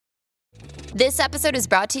This episode is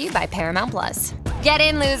brought to you by Paramount Plus. Get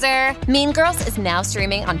in, loser! Mean Girls is now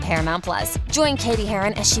streaming on Paramount Plus. Join Katie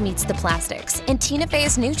Heron as she meets the plastics in Tina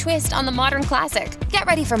Fey's new twist on the modern classic. Get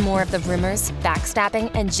ready for more of the rumors,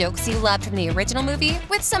 backstabbing, and jokes you loved from the original movie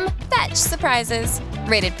with some fetch surprises.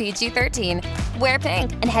 Rated PG-13. Wear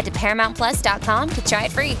pink and head to ParamountPlus.com to try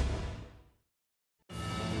it free.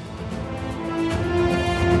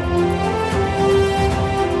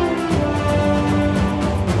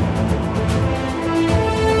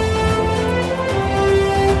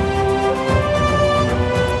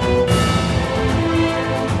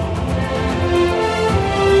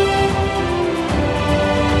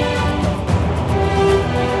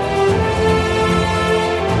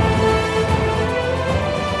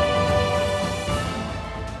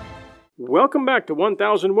 Welcome back to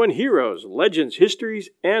 1001 Heroes, Legends, Histories,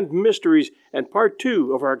 and Mysteries, and part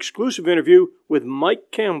 2 of our exclusive interview with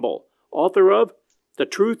Mike Campbell, author of The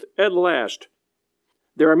Truth at Last.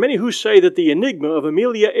 There are many who say that the enigma of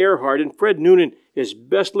Amelia Earhart and Fred Noonan is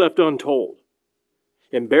best left untold.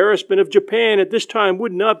 Embarrassment of Japan at this time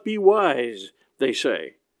would not be wise, they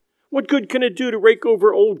say. What good can it do to rake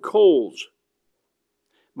over old coals?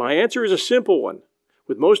 My answer is a simple one.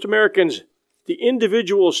 With most Americans, the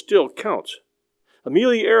individual still counts.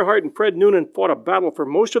 Amelia Earhart and Fred Noonan fought a battle for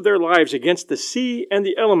most of their lives against the sea and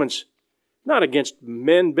the elements, not against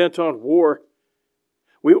men bent on war.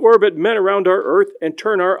 We orbit men around our earth and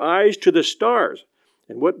turn our eyes to the stars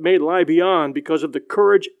and what may lie beyond because of the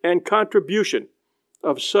courage and contribution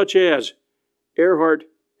of such as Earhart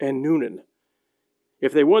and Noonan.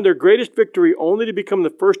 If they won their greatest victory only to become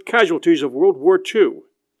the first casualties of World War II,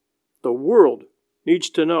 the world needs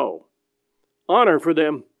to know. Honor for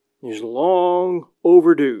them is long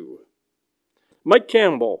overdue. Mike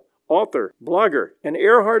Campbell, author, blogger, and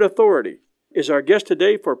Earhart authority, is our guest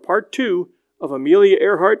today for part 2 of Amelia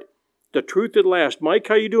Earhart, The Truth at Last. Mike,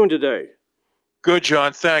 how you doing today? Good,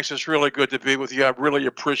 John. Thanks. It's really good to be with you. I really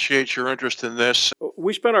appreciate your interest in this.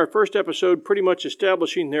 We spent our first episode pretty much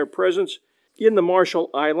establishing their presence in the Marshall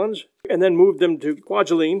Islands and then moved them to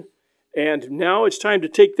Kwajalein, and now it's time to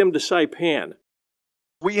take them to Saipan.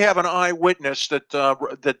 We have an eyewitness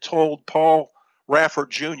that told Paul Rafford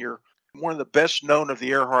Jr., one of the best known of the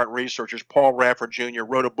Earhart researchers. Paul Rafford Jr.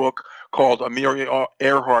 wrote a book called Amelia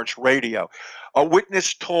Earhart's Radio. A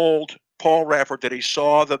witness told Paul Rafford that he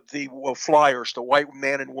saw the flyers, the white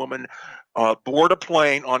man and woman, board a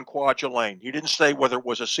plane on Kwajalein. He didn't say whether it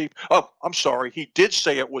was a sea. Oh, I'm sorry. He did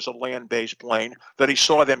say it was a land-based plane that he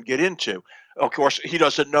saw them get into. Of course, he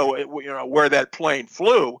doesn't know where that plane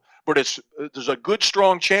flew. But there's a good,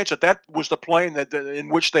 strong chance that was the plane in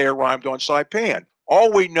which they arrived on Saipan.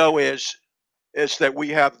 All we know is that we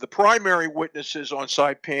have the primary witnesses on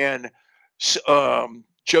Saipan,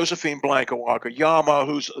 Josephine Blanco Wakayama,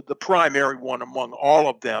 who's the primary one among all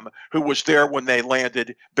of them, who was there when they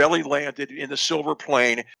belly landed in the silver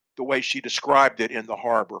plane, the way she described it in the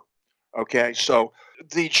harbor. Okay, so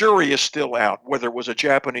the jury is still out, whether it was a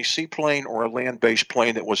Japanese seaplane or a land-based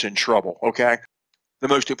plane that was in trouble, okay? The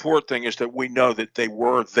most important thing is that we know that they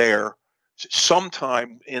were there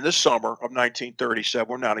sometime in the summer of 1937.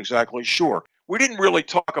 We're not exactly sure. We didn't really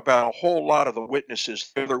talk about a whole lot of the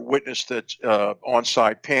witnesses. The other witness that's on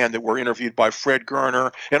Saipan that were interviewed by Fred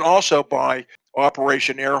Gerner and also by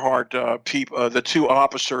Operation Earhart the two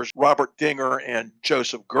officers, Robert Dinger and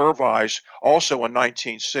Joseph Gervais, also in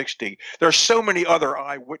 1960. There's so many other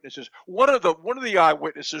eyewitnesses. One of the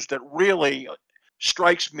eyewitnesses that really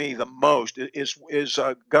strikes me the most is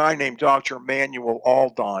a guy named Dr. Manuel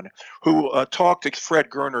Aldon, who talked to Fred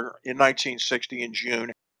Gerner in 1960 in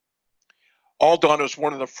June. Aldon was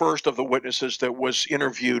one of the first of the witnesses that was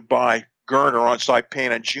interviewed by Gerner on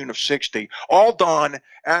Saipan in June of 60. Aldon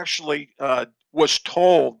actually was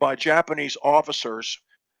told by Japanese officers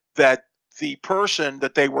that the person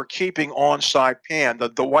that they were keeping on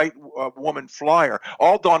Saipan, the white woman flyer,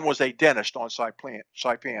 Aldon was a dentist on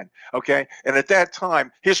Saipan, okay? And at that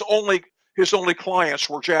time, his only clients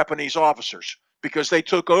were Japanese officers because they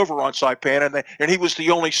took over on Saipan, and he was the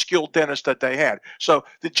only skilled dentist that they had. So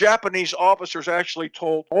the Japanese officers actually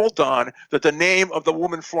told Aldon that the name of the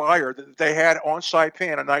woman flyer that they had on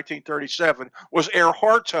Saipan in 1937 was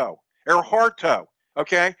Earharto,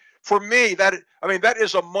 okay? For me, that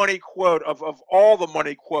is a money quote of all the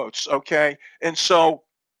money quotes, okay? And so,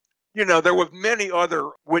 there were many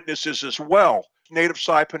other witnesses as well, native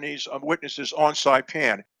Saipanese witnesses on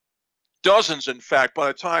Saipan. Dozens, in fact, by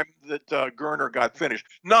the time that Gerner got finished.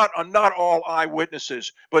 Not all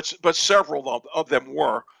eyewitnesses, but several of them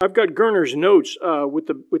were. I've got Gerner's notes with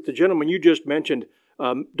the gentleman you just mentioned,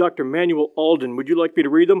 Dr. Manuel Aldon. Would you like me to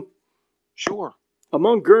read them? Sure.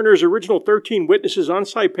 Among Gerner's original 13 witnesses on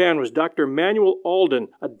Saipan was Dr. Manuel Alden,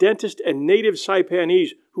 a dentist and native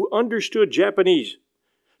Saipanese who understood Japanese.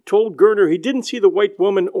 Told Gerner he didn't see the white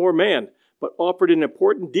woman or man, but offered an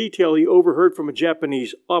important detail he overheard from a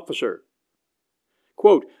Japanese officer.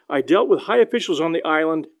 Quote, "I dealt with high officials on the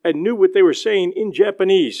island and knew what they were saying in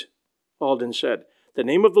Japanese," Alden said. "The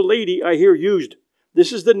name of the lady I hear used.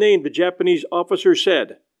 This is the name the Japanese officer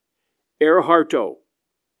said. Earharto."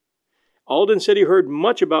 Alden said he heard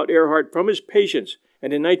much about Earhart from his patients,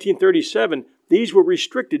 and in 1937, these were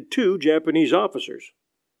restricted to Japanese officers.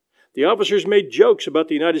 The officers made jokes about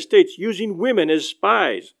the United States using women as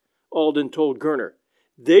spies, Alden told Gerner.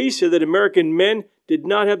 They said that American men did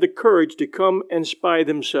not have the courage to come and spy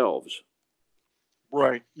themselves.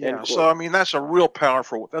 Right. Yeah. So I mean, that's a real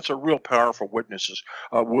powerful witness.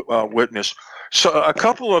 So a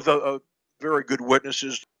couple of the very good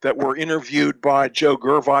witnesses that were interviewed by Joe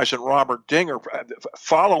Gervais and Robert Dinger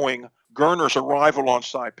following Gerner's arrival on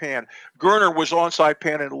Saipan. Gerner was on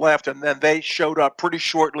Saipan and left, and then they showed up pretty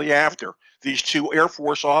shortly after, these two Air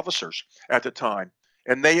Force officers at the time.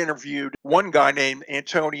 And they interviewed one guy named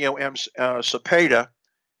Antonio M. Cepeda.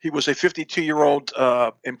 He was a 52-year-old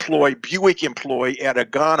Buick employee at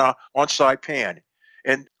Agana on Saipan.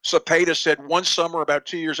 And Cepeda said, "One summer, about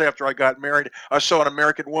 2 years after I got married, I saw an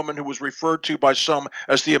American woman who was referred to by some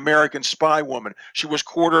as the American spy woman. She was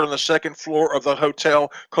quartered on the second floor of the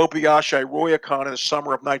Hotel Kobayashi Ryokan in the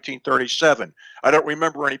summer of 1937. I don't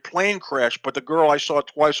remember any plane crash, but the girl I saw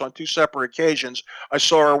twice on two separate occasions. I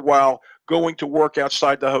saw her while going to work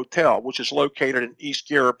outside the hotel, which is located in East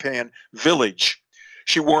Garapan Village.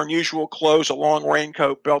 She wore unusual clothes, a long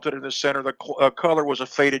raincoat belted in the center. The color was a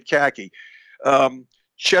faded khaki.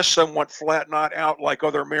 Chest somewhat flat, not out like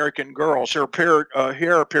other American girls. Her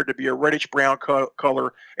hair appeared to be a reddish brown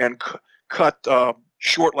color and cut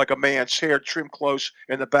short like a man's hair, trimmed close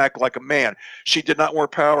in the back like a man. She did not wear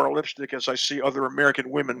powder or lipstick as I see other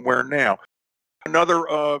American women wear now." Another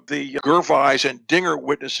of the Gervais and Dinger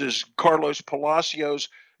witnesses, Carlos Palacios,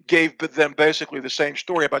 gave them basically the same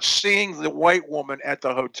story about seeing the white woman at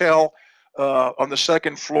the hotel on the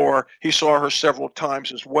second floor. He saw her several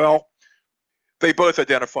times as well. They both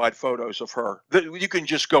identified photos of her. You can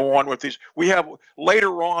just go on with these. We have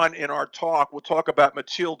later on in our talk, we'll talk about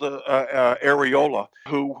Matilda Areola,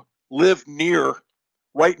 who lived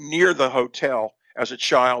right near the hotel as a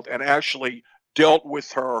child and actually dealt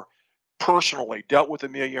with her personally, dealt with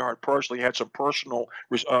Amelia Earhart personally, had some personal,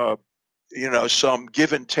 some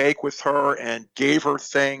give and take with her and gave her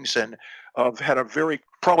things and had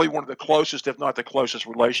probably one of the closest, if not the closest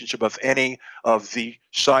relationship of any of the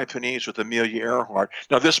Saipanese with Amelia Earhart.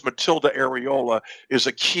 Now, this Matilda Areola is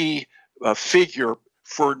a key figure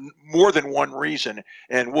for more than one reason,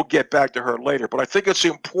 and we'll get back to her later. But I think it's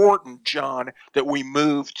important, John, that we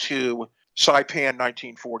move to Saipan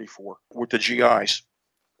 1944 with the GIs.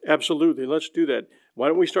 Absolutely. Let's do that. Why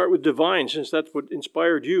don't we start with Divine, since that's what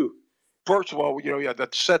inspired you? First of all, to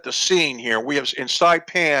set the scene here, we have in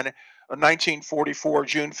Saipan, 1944,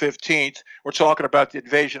 June 15th, we're talking about the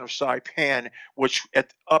invasion of Saipan, which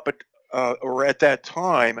at that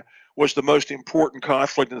time was the most important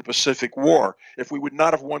conflict in the Pacific War. If we would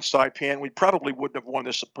not have won Saipan, we probably wouldn't have won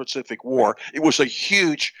this Pacific War. It was a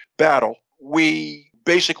huge battle. We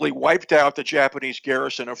basically wiped out the Japanese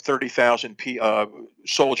garrison of 30,000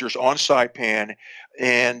 soldiers on Saipan,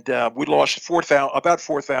 and we lost about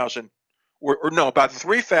 4,000. About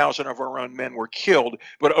 3,000 of our own men were killed,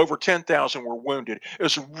 but over 10,000 were wounded. It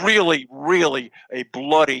was really, really a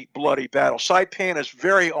bloody, bloody battle. Saipan is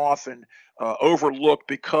very often overlooked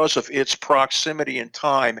because of its proximity in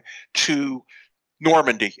time to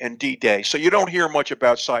Normandy and D-Day. So you don't hear much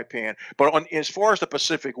about Saipan. But as far as the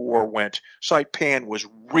Pacific War went, Saipan was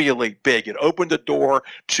really big. It opened the door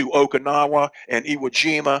to Okinawa and Iwo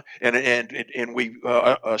Jima, and we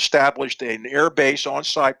established an air base on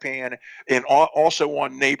Saipan and also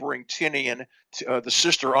on neighboring Tinian, the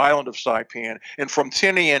sister island of Saipan. And from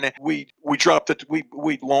Tinian, we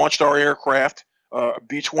launched our aircraft,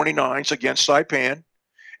 B-29s, against Saipan,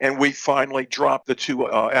 and we finally dropped the two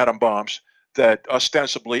atom bombs that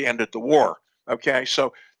ostensibly ended the war. Okay,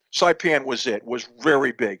 so Saipan was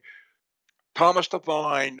very big. Thomas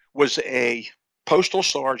Divine was a postal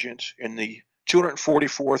sergeant in the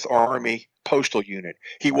 244th Army Postal Unit.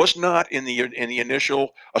 He was not in the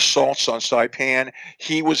initial assaults on Saipan.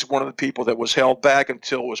 He was one of the people that was held back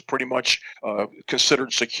until it was pretty much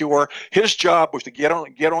considered secure. His job was to get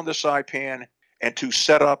on the Saipan and to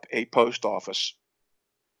set up a post office.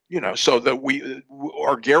 So that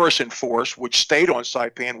our garrison force, which stayed on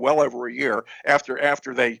Saipan well over a year after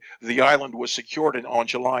the island was secured on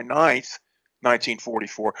July 9th,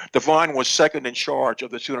 1944. Devine was second in charge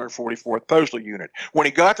of the 244th Postal Unit. When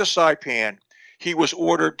he got to Saipan, he was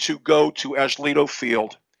ordered to go to Asleto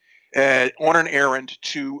Field on an errand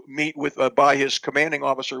to meet with by his commanding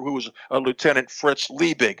officer, who was Lieutenant Fritz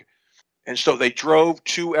Liebig. And so they drove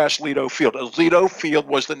to Asleto Field. Asleto Field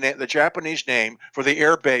was the Japanese name for the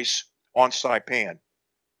air base on Saipan.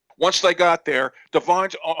 Once they got there, Devine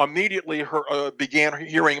immediately began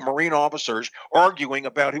hearing Marine officers arguing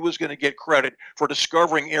about who was going to get credit for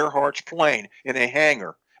discovering Earhart's plane in a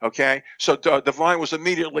hangar. Okay, so Devine was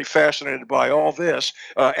immediately fascinated by all this.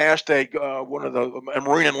 Asked one of the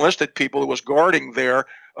Marine enlisted people who was guarding there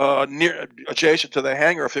adjacent to the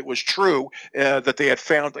hangar if it was true that they had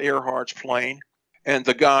found Earhart's plane. And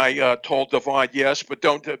the guy told Devine, yes, but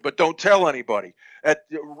don't tell anybody.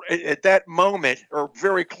 At that moment, or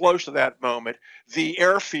very close to that moment, the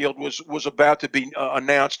airfield was about to be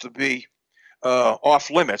announced to be off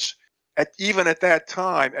limits. Even at that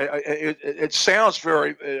time, it sounds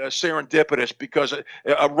very serendipitous, because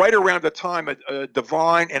right around the time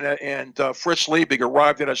Devine and Fritz Liebig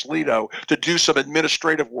arrived at Asleto to do some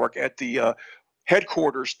administrative work at the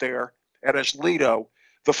headquarters there at Asleto,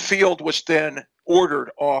 the field was then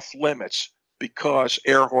ordered off limits because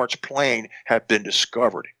Earhart's plane had been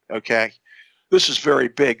discovered. Okay, this is very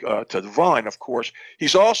big to Devine, of course.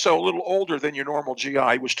 He's also a little older than your normal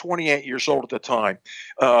GI. He was 28 years old at the time,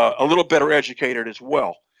 a little better educated as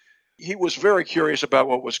well. He was very curious about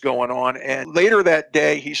what was going on, and later that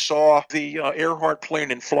day he saw the Earhart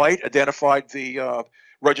plane in flight, identified the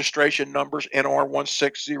registration numbers,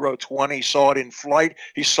 NR16020. He saw it in flight.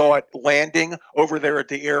 He saw it landing over there at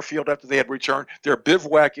the airfield after they had returned. Their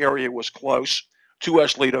bivouac area was close to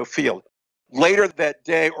Asleto Field. Later that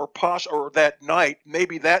day, or that night,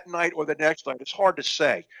 maybe that night or the next night, it's hard to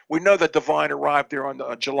say. We know that Devine arrived there on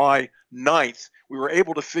July 9th. We were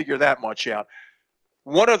able to figure that much out.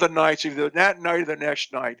 One of the nights, either that night or the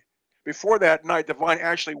next night, before that night, Devine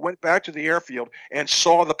actually went back to the airfield and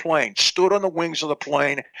saw the plane, stood on the wings of the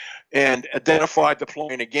plane, and identified the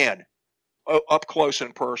plane again, up close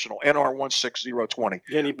and personal, NR16020.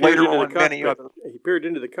 And he Later on, many other. He peered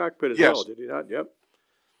into the cockpit as Yes. well, did he not? Yep.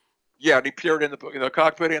 Yeah, and he peered in the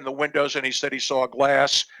cockpit and the windows, and he said he saw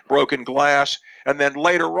glass, broken glass. And then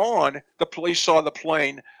later on, the police saw the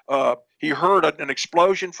plane. He heard an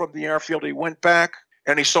explosion from the airfield. He went back,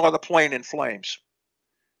 and he saw the plane in flames.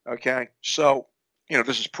 Okay, so,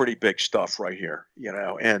 this is pretty big stuff right here,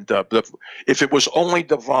 and if it was only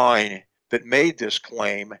Devine that made this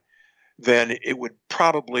claim, then it would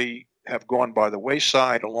probably have gone by the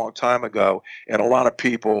wayside a long time ago, and a lot of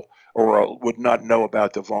people would not know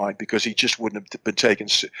about Devine, because he just wouldn't have been taken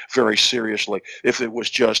very seriously if it was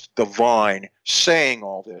just Devine saying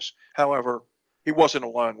all this. However, he wasn't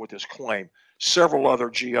alone with his claim. Several other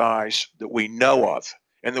GIs that we know of,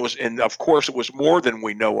 and of course it was more than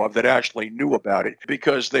we know of, that actually knew about it,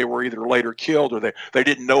 because they were either later killed or they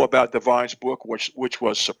didn't know about Devine's book, which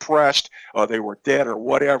was suppressed. They were dead or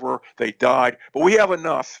whatever. They died. But we have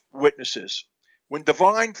enough witnesses. When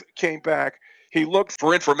Devine came back, he looked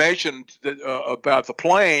for information about the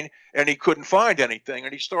plane, and he couldn't find anything.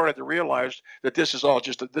 And he started to realize that this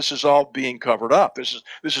is all being covered up. This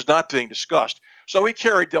is not being discussed. So he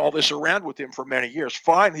carried all this around with him for many years.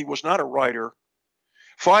 Finally, he was not a writer.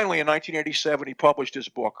 Finally, in 1987, he published his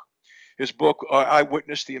book. His book, I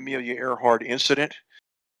Witnessed the Amelia Earhart Incident,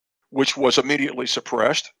 which was immediately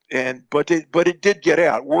suppressed. But it did get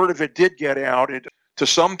out. Word of it did get out, to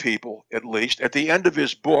some people at least. At the end of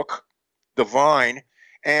his book, Devine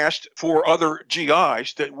asked for other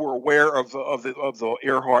GIs that were aware of the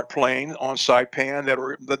Earhart plane on Saipan,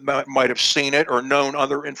 that might have seen it or known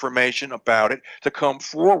other information about it, to come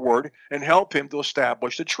forward and help him to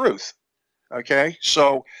establish the truth. Okay,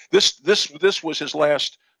 so this was his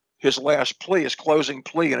last plea, his closing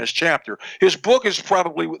plea in his chapter. His book is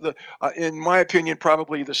probably, in my opinion,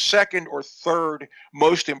 probably the second or third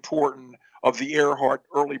most important of the Earhart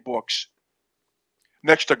early books,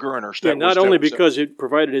 next to Gerner's. Yeah, not only because it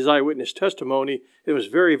provided his eyewitness testimony, it was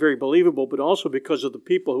very, very believable, but also because of the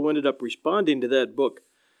people who ended up responding to that book,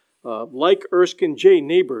 like Erskine J.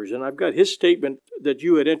 Neighbors. And I've got his statement that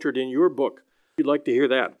you had entered in your book. You'd like to hear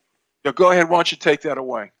that. Yeah, go ahead. Why don't you take that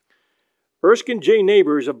away? Erskine J.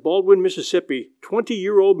 Neighbors of Baldwin, Mississippi,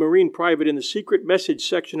 20-year-old Marine private in the secret message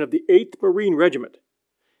section of the 8th Marine Regiment,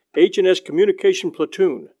 H&S Communication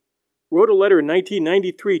Platoon, wrote a letter in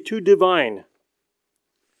 1993 to Devine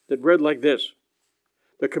that read like this.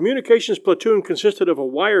 The communications platoon consisted of a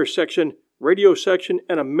wire section, radio section,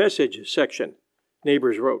 and a message section,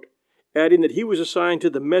 Neighbors wrote, adding that he was assigned to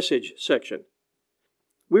the message section.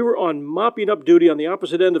 We were on mopping up duty on the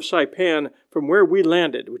opposite end of Saipan from where we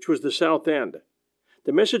landed, which was the south end.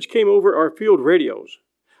 The message came over our field radios.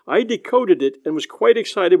 I decoded it and was quite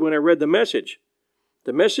excited when I read the message.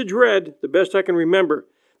 The message read, the best I can remember,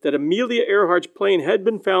 that Amelia Earhart's plane had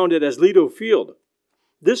been found at Asleto Field.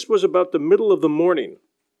 This was about the middle of the morning.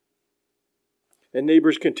 And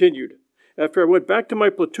Neighbors continued. After I went back to my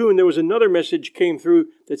platoon, there was another message came through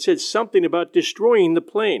that said something about destroying the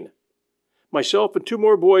plane. Myself and 2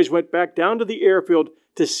 more boys went back down to the airfield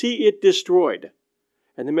to see it destroyed,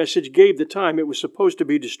 and the message gave the time it was supposed to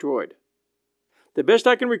be destroyed. The best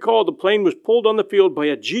I can recall, the plane was pulled on the field by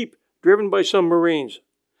a Jeep driven by some Marines.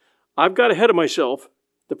 I've got ahead of myself.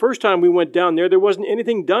 The first time we went down there wasn't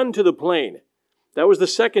anything done to the plane. That was the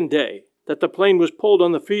second day that the plane was pulled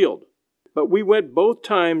on the field. But we went both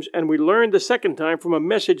times, and we learned the second time from a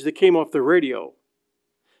message that came off the radio.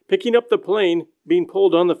 Picking up the plane being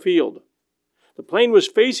pulled on the field. The plane was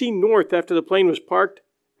facing north after the plane was parked,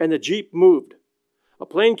 and the Jeep moved. A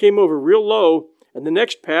plane came over real low, and the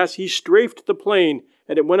next pass he strafed the plane,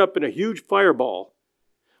 and it went up in a huge fireball.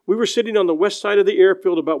 We were sitting on the west side of the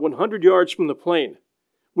airfield about 100 yards from the plane.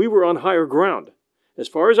 We were on higher ground. As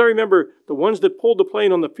far as I remember, the ones that pulled the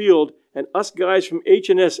plane on the field and us guys from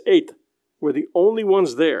H&S 8th were the only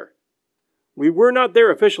ones there. We were not there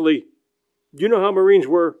officially. You know how Marines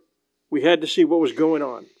were. We had to see what was going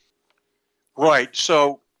on. Right.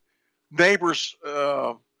 So neighbors'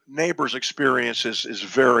 experience is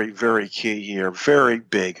very, very key here. Very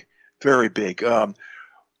big. Very big.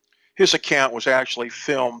 His account was actually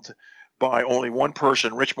filmed by only one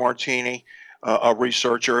person, Rich Martini, a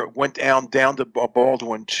researcher. Went down to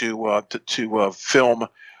Baldwin to film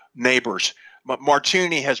Neighbors.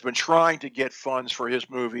 Martini has been trying to get funds for his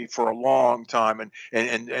movie for a long time,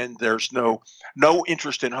 and there's no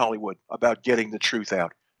interest in Hollywood about getting the truth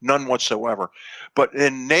out. None whatsoever. But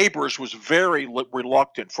Neighbors was very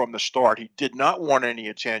reluctant from the start. He did not want any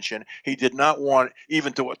attention. He did not want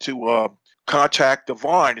even to contact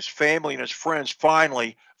Divine. His family and his friends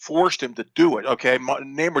finally forced him to do it. Okay,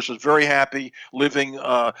 Neighbors was very happy living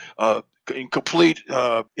in complete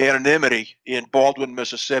anonymity in Baldwin,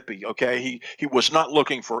 Mississippi. Okay, he was not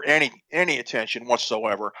looking for any attention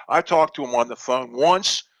whatsoever. I talked to him on the phone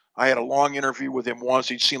once. I had a long interview with him once.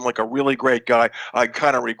 He seemed like a really great guy. I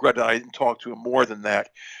kind of regret that I didn't talk to him more than that.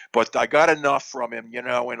 But I got enough from him,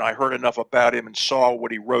 and I heard enough about him and saw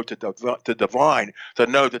what he wrote to Divine to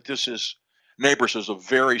know that Neighbors is a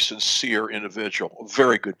very sincere individual, a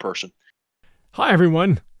very good person. Hi,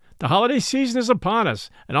 everyone. The holiday season is upon us,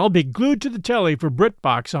 and I'll be glued to the telly for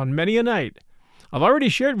BritBox on many a night. I've already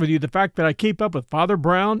shared with you the fact that I keep up with Father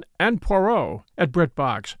Brown and Poirot at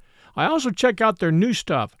BritBox. I also check out their new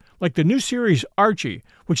stuff, like the new series Archie,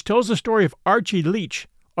 which tells the story of Archie Leach,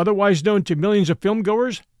 otherwise known to millions of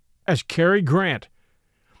filmgoers as Cary Grant.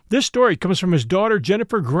 This story comes from his daughter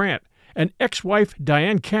Jennifer Grant and ex-wife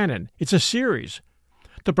Diane Cannon. It's a series.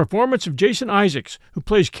 The performance of Jason Isaacs, who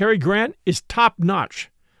plays Cary Grant, is top-notch.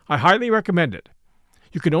 I highly recommend it.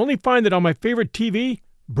 You can only find it on my favorite TV,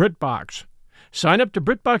 BritBox. Sign up to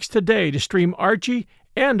BritBox today to stream Archie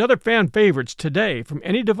and other fan favorites today from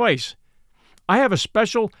any device. I have a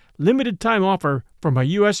special limited-time offer for my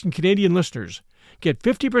U.S. and Canadian listeners. Get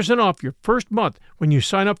 50% off your first month when you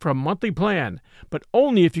sign up for a monthly plan, but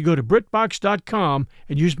only if you go to BritBox.com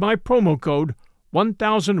and use my promo code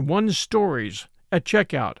 1001stories at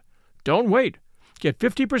checkout. Don't wait. Get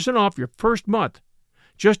 50% off your first month.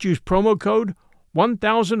 Just use promo code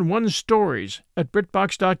 1001stories at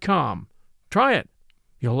BritBox.com. Try it.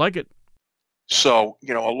 You'll like it. So,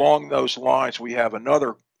 along those lines, we have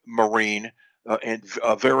another Marine and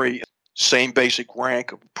a very same basic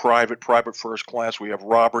rank, private first class. We have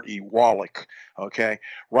Robert E. Wallach. Okay,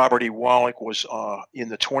 Robert E. Wallach was in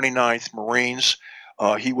the 29th Marines.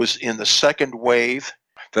 He was in the second wave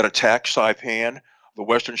that attacked Saipan, the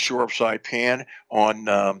western shore of Saipan,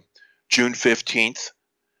 on June 15th.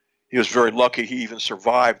 He was very lucky he even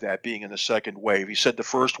survived that, being in the second wave. He said the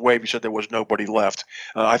first wave, he said there was nobody left.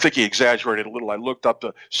 I think he exaggerated a little. I looked up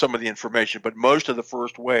some of the information, but most of the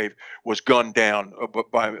first wave was gunned down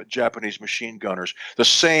by Japanese machine gunners. The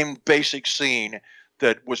same basic scene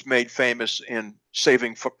that was made famous in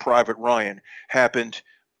Saving Private Ryan happened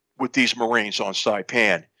with these Marines on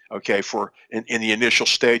Saipan. Okay, in the initial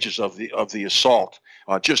stages of the assault,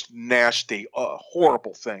 just nasty,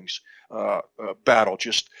 horrible things. Battle,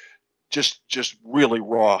 just really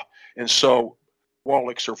raw. And so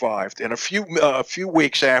Wallach survived. And a few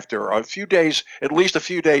weeks after, at least a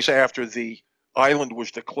few days after the island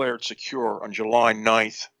was declared secure on July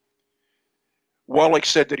 9th, Wallach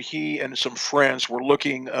said that he and some friends were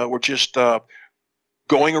just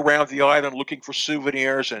going around the island looking for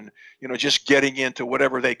souvenirs and, just getting into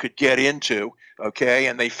whatever they could get into, okay?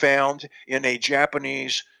 And they found in a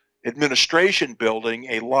Japanese administration building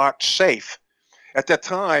a locked safe. At that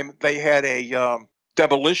time, they had a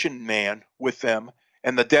demolition man with them,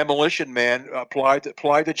 and the demolition man applied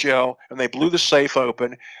the gel, and they blew the safe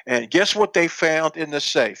open. And guess what they found in the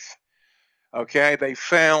safe? Okay, they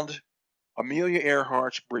found Amelia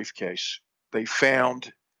Earhart's briefcase. They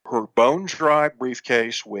found her bone-dry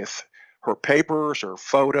briefcase with her papers, her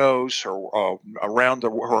photos,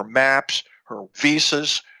 her maps, her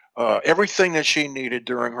visas, everything that she needed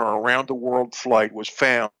during her around-the-world flight was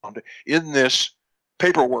found in this,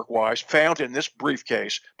 paperwork-wise, found in this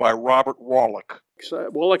briefcase by Robert Wallach.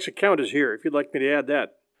 Wallach's account is here, if you'd like me to add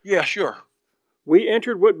that. Yeah, sure. We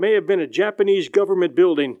entered what may have been a Japanese government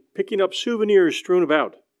building, picking up souvenirs strewn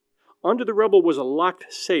about. Under the rubble was a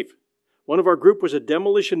locked safe. One of our group was a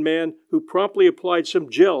demolition man who promptly applied some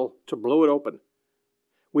gel to blow it open.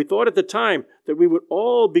 We thought at the time that we would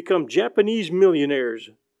all become Japanese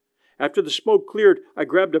millionaires. After the smoke cleared, I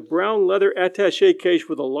grabbed a brown leather attaché case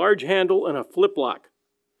with a large handle and a flip lock.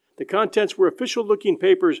 The contents were official-looking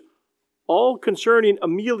papers, all concerning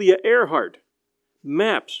Amelia Earhart.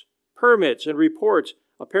 Maps, permits, and reports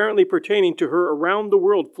apparently pertaining to her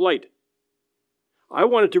around-the-world flight. I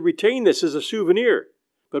wanted to retain this as a souvenir,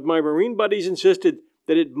 but my Marine buddies insisted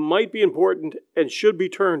that it might be important and should be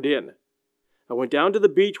turned in. I went down to the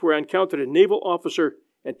beach where I encountered a naval officer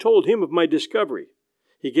and told him of my discovery.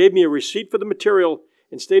 He gave me a receipt for the material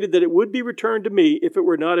and stated that it would be returned to me if it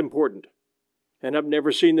were not important. And I've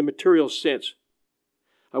never seen the material since.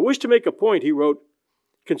 I wish to make a point, he wrote,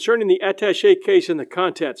 concerning the attaché case and the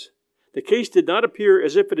contents. The case did not appear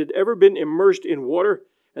as if it had ever been immersed in water,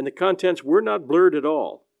 and the contents were not blurred at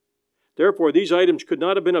all. Therefore, these items could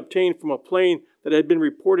not have been obtained from a plane that had been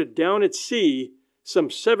reported down at sea some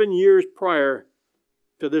 7 years prior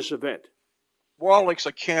to this event. Wallach's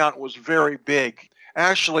account was very big.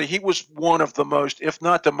 Actually, he was one of the most, if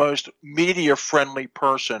not the most, media-friendly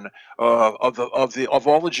person of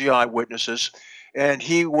all the GI witnesses, and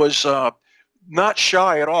he was not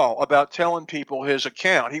shy at all about telling people his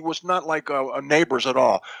account. He was not like a neighbors at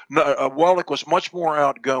all. Wallach was much more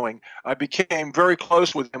outgoing. I became very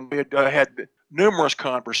close with him. We had numerous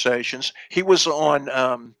conversations. He was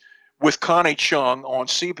on with Connie Chung on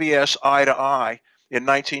CBS Eye to Eye in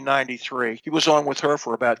 1993. He was on with her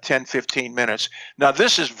for about 10, 15 minutes. Now,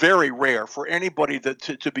 this is very rare for anybody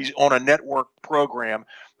to be on a network program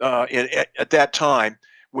at that time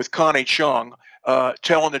with Connie Chung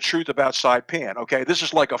telling the truth about Saipan. Okay, this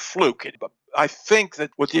is like a fluke. I think that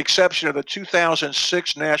with the exception of the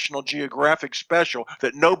 2006 National Geographic special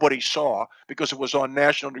that nobody saw because it was on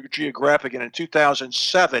National Geographic, and in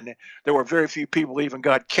 2007 there were very few people who even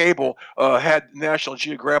got cable, had National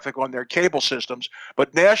Geographic on their cable systems,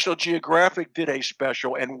 but National Geographic did a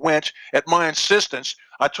special and went, at my insistence,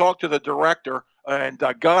 I talked to the director and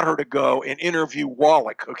I got her to go and interview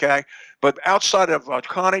Wallach, okay? But outside of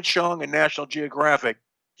Connie Chung and National Geographic,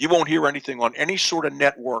 you won't hear anything on any sort of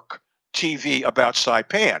network TV about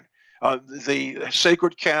Saipan. The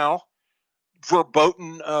Sacred Cow,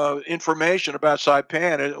 verboten information about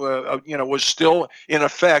Saipan, was still in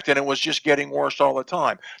effect, and it was just getting worse all the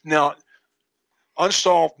time. Now,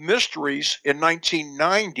 Unsolved Mysteries in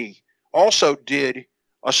 1990 also did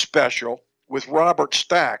a special with Robert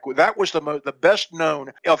Stack. That was the best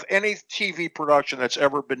known of any TV production that's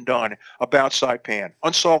ever been done about Saipan.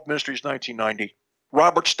 Unsolved Mysteries 1990.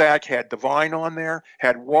 Robert Stack had Devine on there,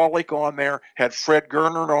 had Wallach on there, had Fred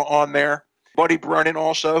Gerner on there. Buddy Brennan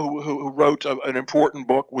also, who wrote an important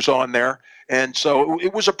book, was on there, and so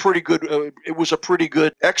it was a pretty good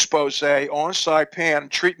expose on Saipan,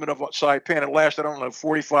 treatment of Saipan. It lasted, I don't know,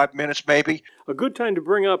 45 minutes maybe. A good time to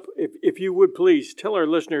bring up, if you would please, tell our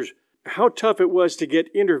listeners how tough it was to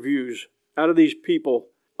get interviews out of these people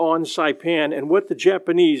on Saipan and what the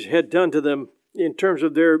Japanese had done to them in terms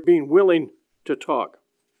of their being willing to talk.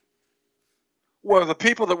 Well, the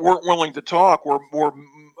people that weren't willing to talk were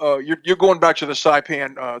you're going back to the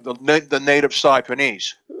Saipan, the native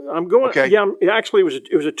Saipanese. I'm going. Okay. Yeah, actually,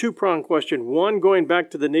 it was a two-pronged question. One, going back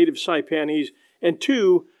to the native Saipanese, and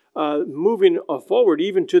two, moving forward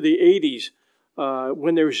even to the 80s,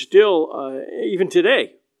 when there's still, even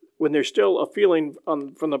today, when there's still a feeling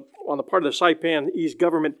on the part of the Saipanese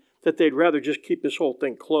government that they'd rather just keep this whole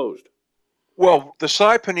thing closed. Well, the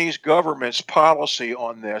Saipanese government's policy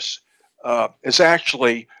on this is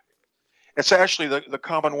actually the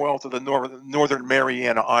Commonwealth of the Northern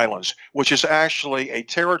Mariana Islands, which is actually a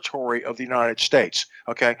territory of the United States.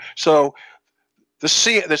 Okay, so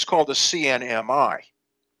that's called the CNMI.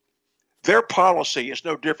 Their policy is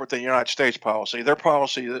no different than the United States policy. Their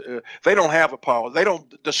policy, they don't have a policy. They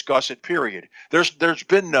don't discuss it, period. There's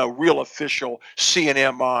been no real official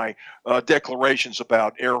CNMI declarations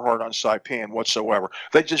about Earhart on Saipan whatsoever.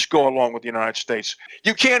 They just go along with the United States.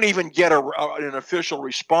 You can't even get an official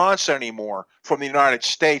response anymore from the United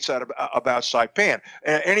States about Saipan.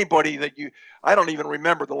 Anybody that I don't even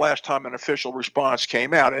remember the last time an official response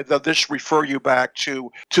came out. This refer you back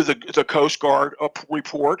to the Coast Guard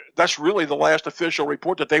report. That's really the last official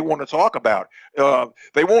report that they want to talk about.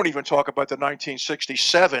 They won't even talk about the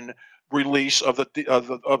 1967 release of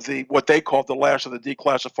the what they called the last of the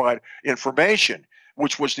declassified information,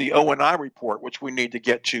 which was the O&I report, which we need to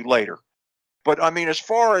get to later. But I mean, as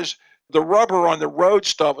far as the rubber on the road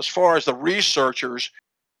stuff, as far as the researchers,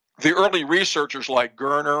 the early researchers like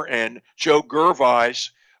Gerner and Joe Gervais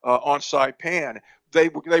on Saipan, they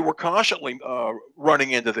were constantly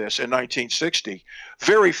running into this in 1960.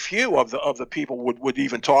 Very few of the people would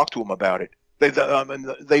even talk to them about it.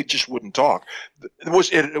 They just wouldn't talk.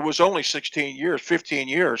 It was only 15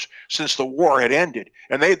 years since the war had ended,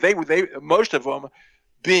 and they most of them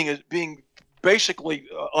being basically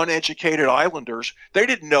uneducated islanders, they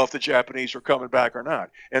didn't know if the Japanese were coming back or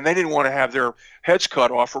not, and they didn't want to have their heads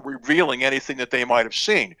cut off for revealing anything that they might have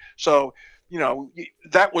seen. So,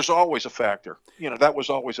 that was always a factor. That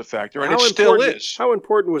was always a factor, and it still is. How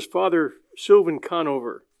important was Father Sylvan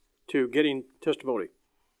Conover to getting testimony?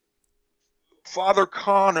 Father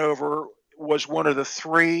Conover was one of the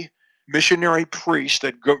 3 missionary priests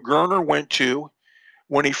that Gerner went to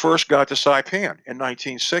when he first got to Saipan in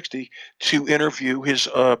 1960 to interview his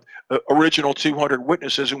original 200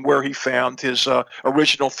 witnesses, and where he found his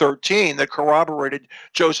original 13 that corroborated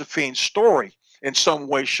Josephine's story in some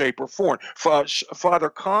way, shape, or form. Father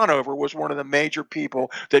Conover was one of the major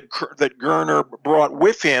people that Gerner brought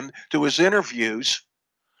with him to his interviews,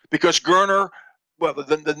 because Gerner, well,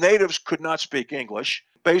 the natives could not speak English.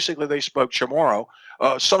 Basically, they spoke Chamorro,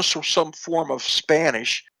 some form of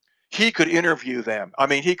Spanish. He could interview them. I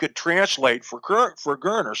mean, he could translate for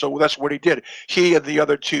Gerner. So that's what he did. He and the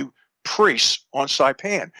other 2 priests on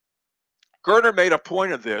Saipan. Gerner made a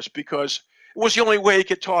point of this because it was the only way he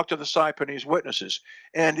could talk to the Saipanese witnesses.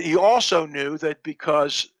 And he also knew that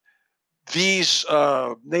because these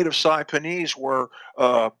native Saipanese were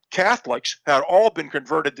Catholics, had all been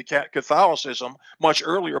converted to Catholicism much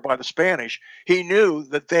earlier by the Spanish, he knew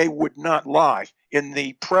that they would not lie in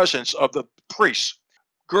the presence of the priests.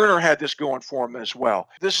 Gerner had this going for him as well.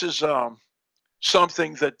 This is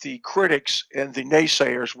something that the critics and the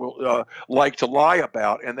naysayers will like to lie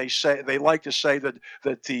about, and they like to say that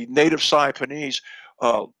the native Saipanese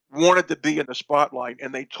wanted to be in the spotlight,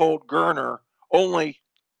 and they told Gerner only.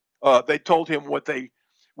 They told him what they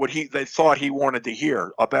thought he wanted to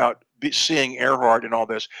hear about seeing Earhart and all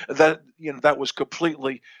this. That was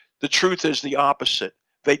completely. The truth is the opposite.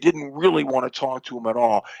 They didn't really want to talk to him at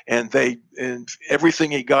all, and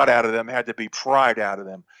everything he got out of them had to be pried out of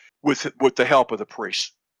them with the help of the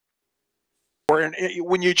priests.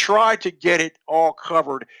 When you try to get it all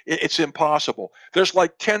covered, it's impossible. There's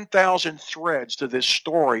like 10,000 threads to this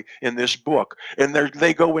story in this book, and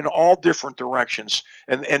they go in all different directions.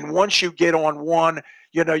 And once you get on one,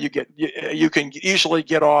 you can easily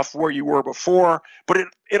get off where you were before. But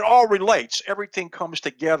it all relates. Everything comes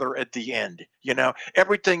together at the end.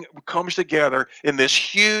 Everything comes together in this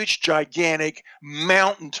huge, gigantic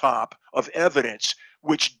mountaintop of evidence,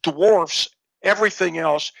 which dwarfs everything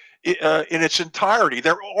else in its entirety.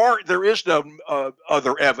 There is no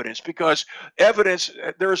other evidence, because evidence,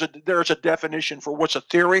 there's a definition for what's a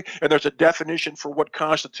theory, and there's a definition for what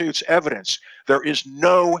constitutes evidence. There is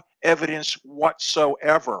no evidence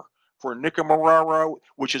whatsoever for Nicomararo,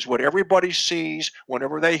 which is what everybody sees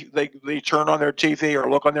whenever they turn on their TV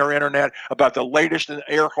or look on their internet about the latest in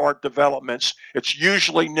Earhart developments. It's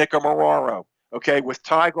usually Nicomararo. Okay, with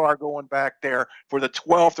Tigar going back there for the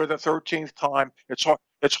 12th or the 13th time,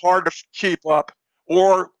 it's hard to keep up.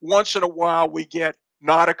 Or once in a while, we get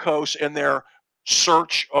Nauticos in their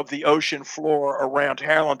search of the ocean floor around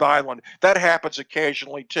Howland Island. That happens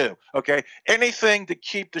occasionally too. Okay, anything to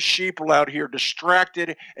keep the sheeple out here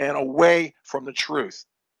distracted and away from the truth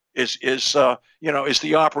is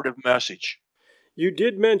the operative message. You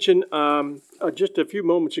did mention just a few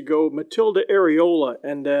moments ago Matilda Areola,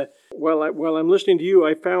 and while I'm listening to you,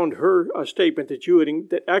 I found her statement that you had.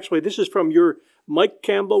 That actually, this is from your Mike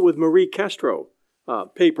Campbell with Marie Castro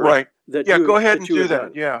paper. Right. Go ahead and do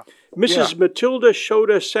that. Yeah. Mrs. Matilda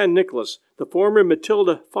Shota San Nicolas, the former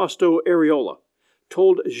Matilda Fausto Areola,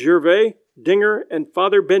 told Gervais, Dinger, and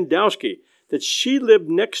Father Bendowski that she lived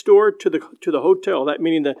next door to the hotel. That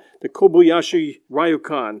meaning the Kobayashi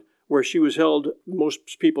Ryokan, where she was held, most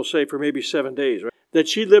people say, for maybe 7 days, right? That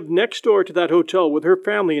she lived next door to that hotel with her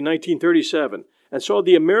family in 1937 and saw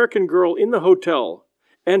the American Girl in the hotel.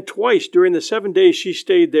 And twice during the 7 days she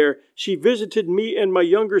stayed there, she visited me and my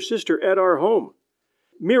younger sister at our home,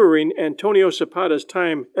 mirroring Antonio Zapata's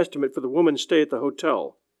time estimate for the woman's stay at the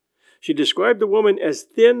hotel. She described the woman as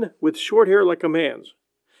thin with short hair like a man's,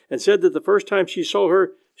 and said that the first time she saw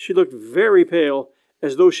her, she looked very pale,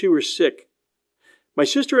 as though she were sick. My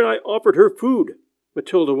sister and I offered her food,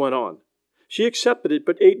 Matilda went on. She accepted it,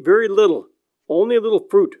 but ate very little, only a little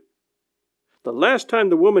fruit. The last time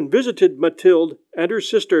the woman visited Matilde and her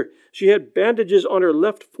sister, she had bandages on her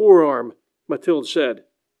left forearm, Matilde said.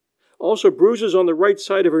 Also bruises on the right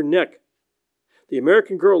side of her neck. The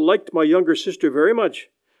American Girl liked my younger sister very much,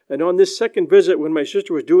 and on this second visit, when my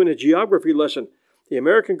sister was doing a geography lesson, the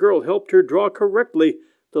American Girl helped her draw correctly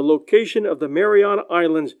the location of the Mariana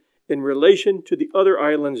Islands in relation to the other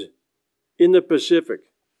islands in the Pacific.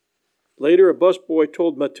 Later, a busboy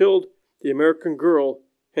told Matilde the American Girl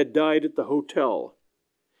had died at the hotel.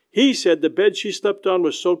 He said the bed she slept on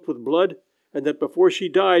was soaked with blood, and that before she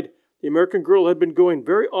died, the American Girl had been going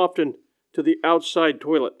very often to the outside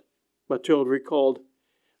toilet, Matilde recalled.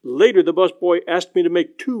 Later, the busboy asked me to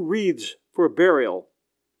make 2 wreaths for a burial.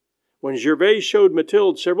 When Gervais showed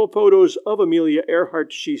Matilde several photos of Amelia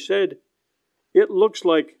Earhart, she said, "It looks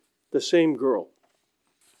like the same girl."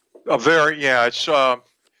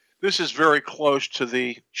 This is very close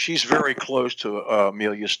to she's very close to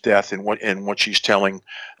Amelia's death in what she's telling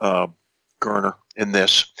Gerner in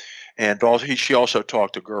this. And she also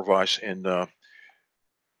talked to Gervais and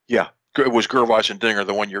it was Gervais and Dinger,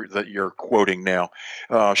 the one that you're quoting now.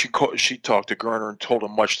 She talked to Gerner and told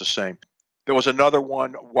him much the same. There was another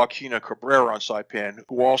one, Joaquina Cabrera on Saipan,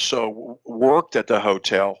 who also worked at the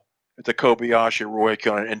hotel at the Kobayashi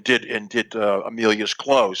Ryokan and did Amelia's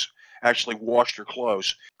clothes. Actually washed her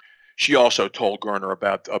clothes. She also told Gerner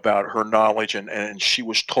about her knowledge, and she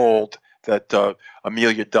was told that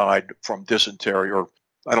Amelia died from dysentery, or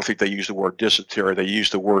I don't think they used the word dysentery. They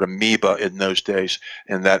used the word amoeba in those days,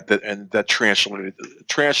 and that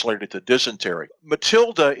translated to dysentery.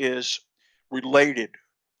 Matilda is related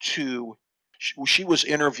to. She was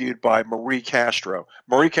interviewed by Marie Castro.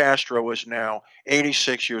 Marie Castro is now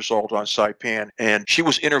 86 years old on Saipan, and she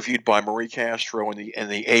was interviewed by Marie Castro in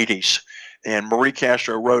the 80s. And Marie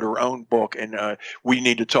Castro wrote her own book, and we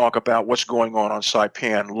need to talk about what's going on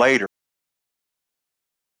Saipan later.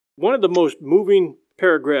 One of the most moving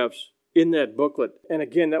paragraphs in that booklet, and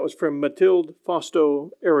again that was from Matilde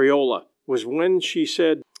Fausto Areola, was when she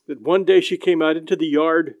said that one day she came out into the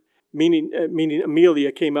yard, meaning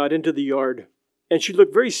Amelia came out into the yard, and she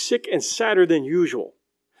looked very sick and sadder than usual.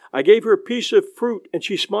 I gave her a piece of fruit, and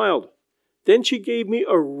she smiled. Then she gave me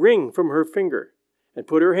a ring from her finger and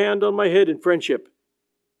put her hand on my head in friendship.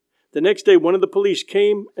 The next day, one of the police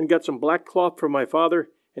came and got some black cloth from my father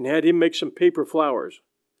and had him make some paper flowers.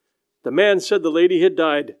 The man said the lady had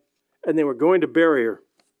died, and they were going to bury her.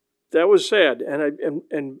 That was sad,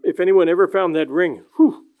 and if anyone ever found that ring,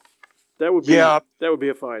 that would be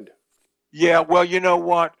a find. Yeah, well, you know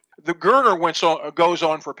what? The Gerner goes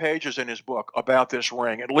on for pages in his book about this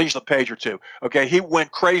ring, at least a page or two. Okay, he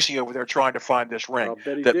went crazy over there trying to find this ring I'll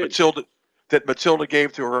bet he did. Matilda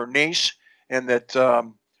gave to her niece, and that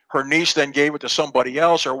her niece then gave it to somebody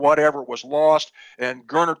else or whatever. It was lost, and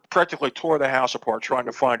Gerner practically tore the house apart trying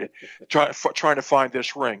to find it, trying to find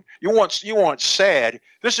this ring. You want sad?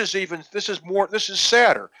 This is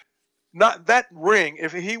sadder. Not that ring.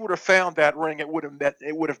 If he would have found that ring, it would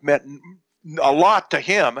have meant a lot to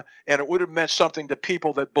him, and it would have meant something to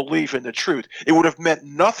people that believe in the truth. It would have meant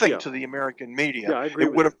nothing to the American media. Yeah, I agree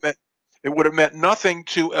with you. It would have meant nothing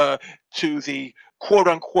to the quote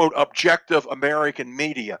unquote objective American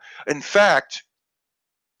media. In fact,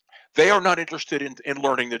 they are not interested in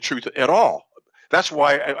learning the truth at all. That's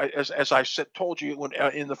why, as I told you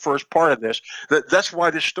in the first part of this, that's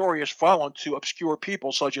why this story is fallen to obscure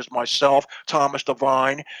people such as myself, Thomas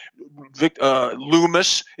Devine,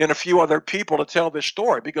 Loomis, and a few other people to tell this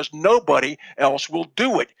story, because nobody else will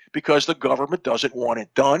do it, because the government doesn't want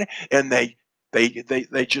it done, and they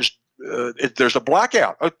just there's a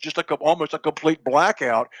blackout, almost a complete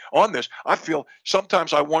blackout on this. I feel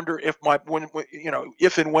sometimes I wonder if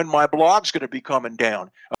and when my blog's going to be coming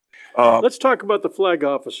down. Let's talk about the flag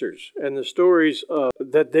officers and the stories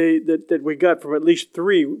that we got from at least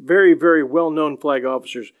 3 very, very well-known flag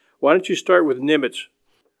officers. Why don't you start with Nimitz?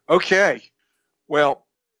 Okay. Well,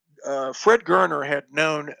 Fred Gerner had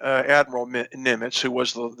known Admiral Nimitz, who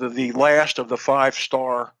was the last of the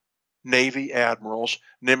 5-star Navy admirals.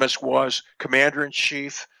 Nimitz was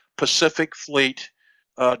Commander-in-Chief, Pacific Fleet,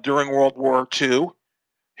 during World War II.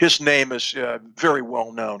 His name is very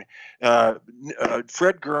well known.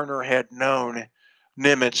 Fred Gerner had known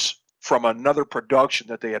Nimitz from another production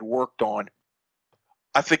that they had worked on.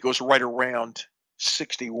 I think it was right around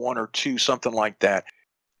 61 or 2, something like that.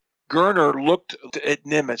 Gerner looked at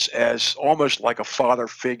Nimitz as almost like a father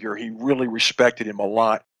figure. He really respected him a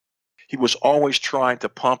lot. He was always trying to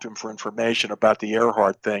pump him for information about the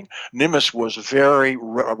Earhart thing. Nimitz was very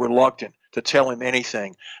reluctant to tell him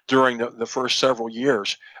anything during the first several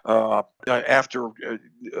years. After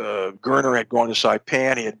Gerner had gone to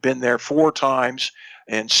Saipan, he had been there 4 times,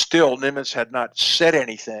 and still Nimitz had not said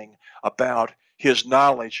anything about his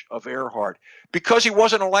knowledge of Earhart because he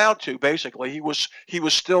wasn't allowed to. Basically, he was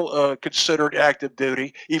still considered active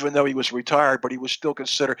duty, even though he was retired. But he was still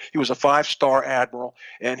considered. He was a 5-star admiral,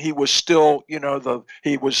 and he was still,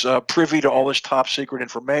 he was privy to all this top secret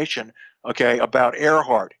information, okay, about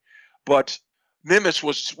Earhart. But Nimitz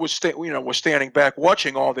was standing back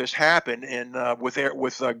watching all this happen, and with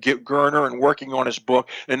Gerner and working on his book.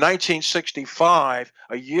 In 1965,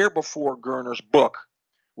 a year before Gerner's book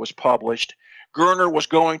was published, Gerner was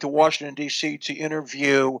going to Washington, D.C. to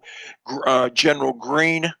interview General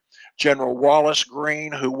Greene, General Wallace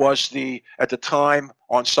Greene, who was at the time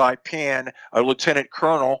on Saipan, a lieutenant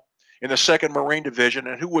colonel in the 2nd Marine Division,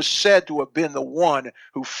 and who was said to have been the one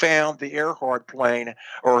who found the Earhart plane,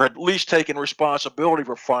 or at least taken responsibility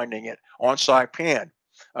for finding it on Saipan.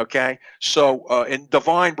 Okay, so and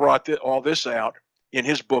Devine brought all this out in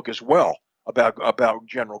his book as well about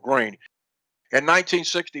General Greene. In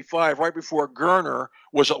 1965, right before Gerner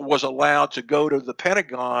was allowed to go to the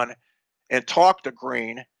Pentagon and talk to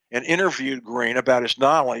Greene and interviewed Greene about his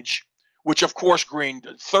knowledge, which of course Greene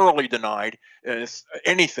thoroughly denied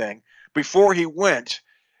anything. Before he went,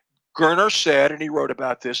 Gerner said, and he wrote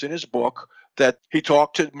about this in his book, that he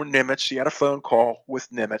talked to Nimitz. He had a phone call with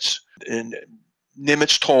Nimitz, and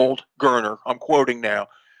Nimitz told Gerner, I'm quoting now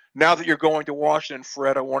that you're going to Washington,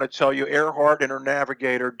 Fred, I want to tell you Earhart and her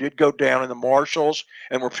navigator did go down in the Marshalls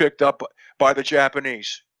and were picked up by the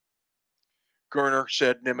Japanese. Gerner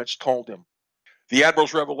said Nimitz told him. The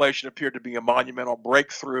Admiral's revelation appeared to be a monumental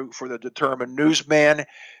breakthrough for the determined newsman,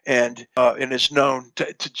 and is known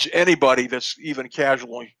to anybody that's even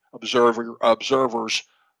casually observers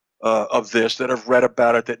of this that have read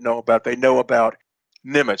about it, that know about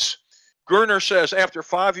Nimitz. Gerner says, after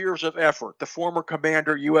 5 years of effort, the former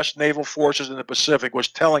commander, U.S. Naval Forces in the Pacific, was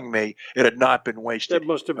telling me it had not been wasted. That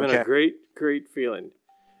must have been a great, great feeling.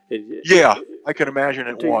 I can imagine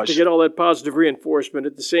it was. To get all that positive reinforcement.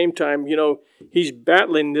 At the same time, he's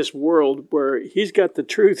battling this world where he's got the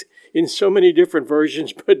truth in so many different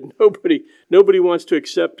versions, but nobody wants to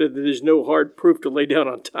accept that there's no hard proof to lay down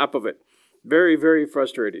on top of it. Very, very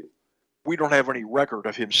frustrating. We don't have any record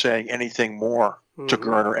of him saying anything more to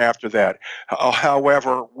Gerner after that.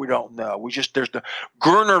 However, we don't know.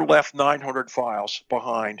 Gerner left 900 files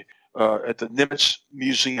behind at the Nimitz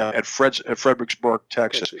Museum at Fredericksburg,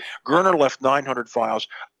 Texas. Gerner left 900 files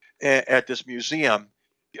at this museum.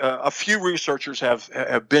 A few researchers have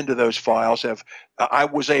been to those files. I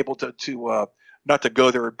was able to not to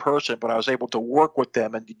go there in person, but I was able to work with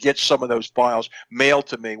them and to get some of those files mailed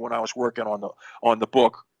to me when I was working on the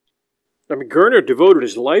book. I mean, Gerner devoted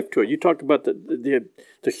his life to it. You talked about the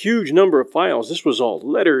huge number of files. This was all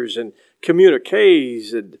letters and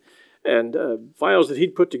communiques and files that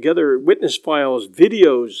he'd put together, witness files,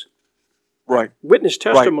 videos, right, witness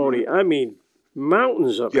testimony. Right. I mean,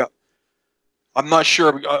 mountains of it. I'm not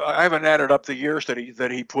sure. I haven't added up the years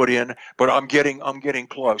that he put in, but I'm getting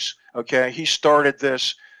close. Okay, he started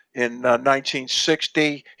this in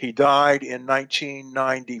 1960. He died in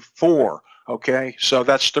 1994. Okay, so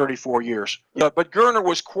that's 34 years. But Gerner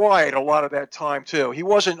was quiet a lot of that time, too. He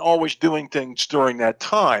wasn't always doing things during that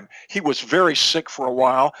time. He was very sick for a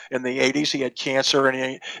while in the 80s. He had cancer,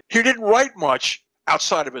 and he didn't write much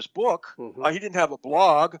outside of his book. He didn't have a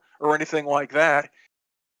blog or anything like that.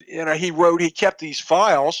 He kept these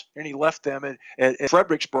files, and he left them at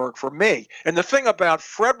Fredericksburg for me. And the thing about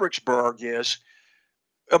Fredericksburg is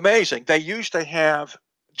amazing. They used to have,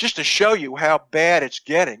 just to show you how bad it's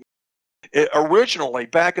getting, originally,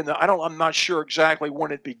 back in I'm not sure exactly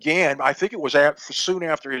when it began. I think it was soon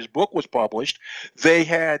after his book was published. They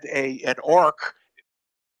had an ark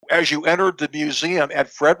as you entered the museum at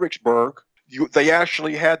Fredericksburg. They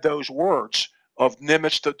actually had those words of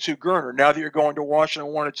Nimitz to Gerner. Now that you're going to Washington,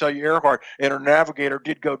 I want to tell you Earhart and her navigator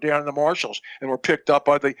did go down in the Marshalls and were picked up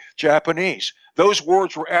by the Japanese. Those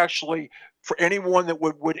words were actually, for anyone that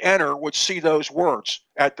would enter, would see those words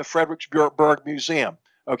at the Fredericksburg Museum.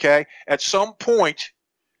 Okay, at some point,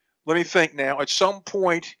 let me think now, at some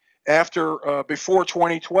point before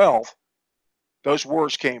 2012, those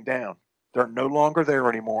words came down. They're no longer there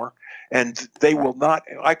anymore, and they will not.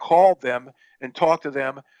 I called them and talked to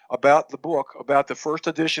them about the book, about the first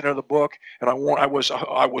edition of the book, and I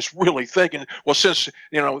was really thinking, well, since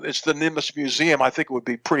it's the Nimitz Museum, I think it would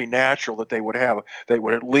be pretty natural that they would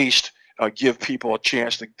at least give people a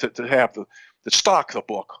chance to have to stock the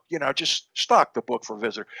book, just stock the book for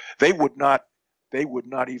visitor. They would not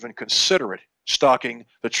even consider it stocking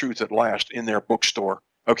The Truth at Last in their bookstore.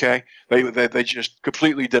 Okay, they just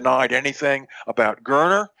completely denied anything about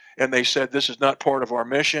Gerner, and they said this is not part of our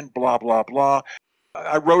mission. Blah blah blah.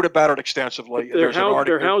 I wrote about it extensively. They're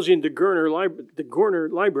housing the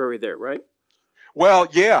Gerner library there, right? Well,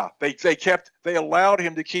 yeah, they allowed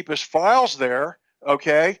him to keep his files there.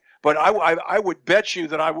 Okay, but I would bet you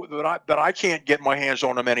that I can't get my hands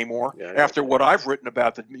on them anymore after what I've written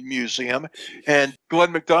about the museum. And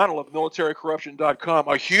Glenn McDonald of militarycorruption.com,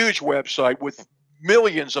 a huge website with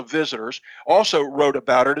millions of visitors, also wrote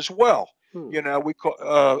about it as well. We call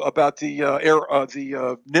about the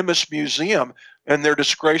Nimitz Museum and their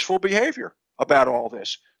disgraceful behavior about all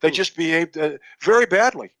this. They just behaved very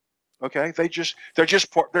badly. Okay, they're just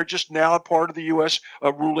now a part of the U.S.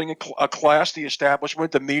 Ruling class, the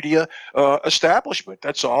establishment, the media establishment.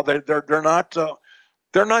 That's all. They're not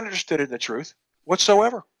interested in the truth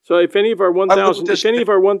whatsoever. So if any of our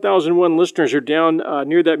 1001 listeners are down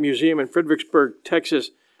near that museum in Fredericksburg, Texas,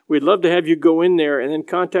 we'd love to have you go in there and then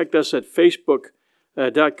contact us at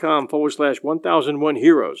facebook.com/1001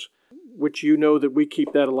 Heroes, which that we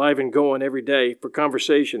keep that alive and going every day for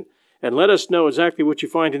conversation. And let us know exactly what you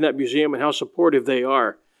find in that museum and how supportive they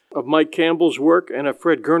are of Mike Campbell's work and of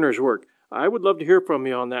Fred Gerner's work. I would love to hear from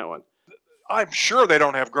you on that one. I'm sure they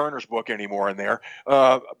don't have Gerner's book anymore in there.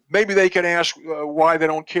 Maybe they can ask why they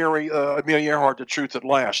don't carry Amelia Earhart, The Truth at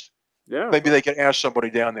Last. Yeah. Maybe they can ask somebody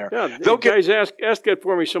down there. Yeah, ask that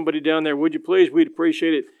for me, somebody down there, would you please? We'd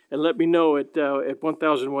appreciate it. And let me know at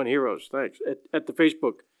 1001 Heroes. Thanks. At the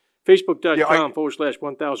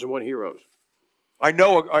facebook.com/1001 Heroes. I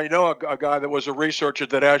know a guy that was a researcher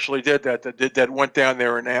that actually did that went down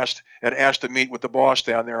there and asked to meet with the boss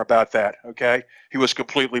down there about that. Okay, he was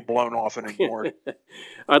completely blown off and ignored.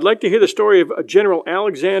 I'd like to hear the story of General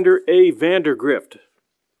Alexander A. Vandergrift.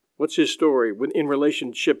 What's his story in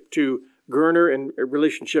relationship to Gerner and in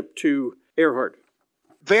relationship to Earhart?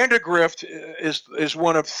 Vandergrift is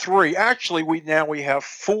one of three. Actually, we have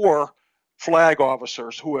four flag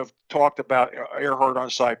officers who have talked about Earhart on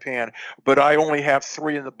Saipan, but I only have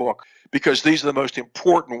three in the book because these are the most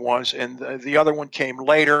important ones, and the other one came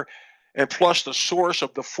later. And plus the source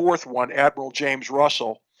of the fourth one, Admiral James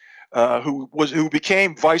Russell, who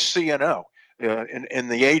became Vice CNO in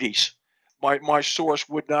the 80s. My source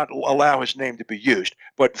would not allow his name to be used.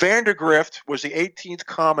 But Vandergrift was the 18th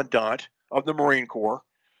Commandant of the Marine Corps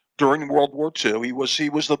during World War II. He was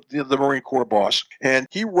the Marine Corps boss. And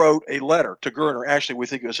he wrote a letter to Gerner. Actually, we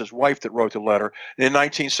think it was his wife that wrote the letter in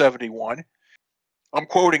 1971. I'm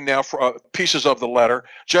quoting now for pieces of the letter.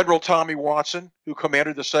 General Tommy Watson, who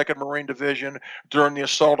commanded the 2nd Marine Division during the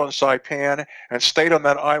assault on Saipan and stayed on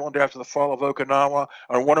that island after the fall of Okinawa,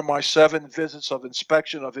 on one of my 7 visits of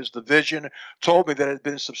inspection of his division, told me that it had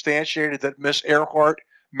been substantiated that Miss Earhart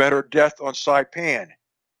met her death on Saipan.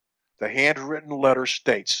 The handwritten letter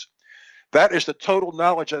states, "That is the total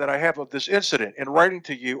knowledge that I have of this incident. In writing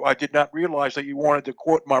to you, I did not realize that you wanted to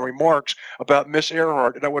quote my remarks about Miss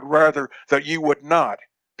Earhart, and I would rather that you would not,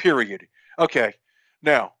 period." Okay,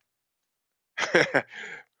 now,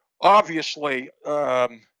 obviously,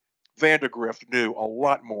 Vandergrift knew a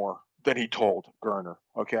lot more than he told Gerner,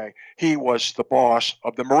 okay? He was the boss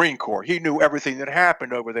of the Marine Corps. He knew everything that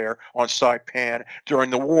happened over there on Saipan during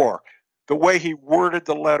the war. The way he worded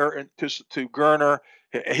the letter to Gerner,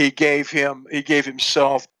 he gave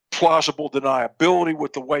himself plausible deniability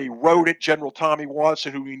with the way he wrote it. General Tommy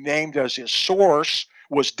Watson, who he named as his source,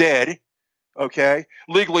 was dead. Okay,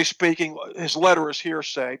 legally speaking, his letter is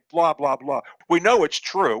hearsay. Blah blah blah. We know it's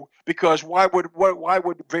true because why would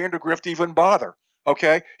Vandergrift even bother?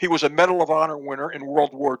 Okay, he was a Medal of Honor winner in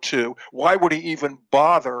World War II. Why would he even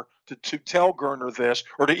bother to tell Gerner this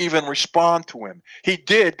or to even respond to him? He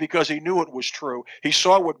did because he knew it was true. He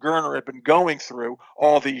saw what Gerner had been going through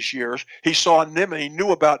all these years. He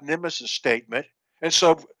knew about Nimitz's statement. And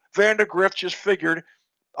so Vandergrift just figured,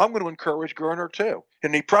 I'm going to encourage Gerner too.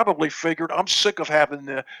 And he probably figured, I'm sick of having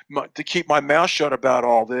to keep my mouth shut about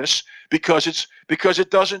all this because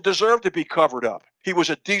it doesn't deserve to be covered up. He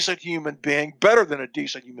was a decent human being, better than a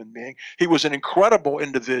decent human being. He was an incredible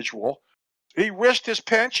individual. He risked his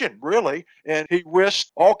pension, really, and he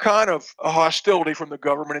risked all kind of hostility from the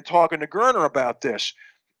government in talking to Gerner about this.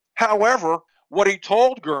 However, what he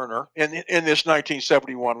told Gerner in this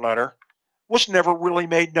 1971 letter was never really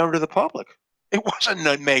made known to the public. It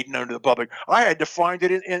wasn't made known to the public. I had to find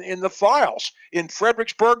it in the files in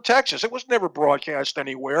Fredericksburg, Texas. It was never broadcast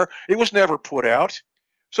anywhere. It was never put out.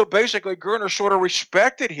 So basically, Gerner sort of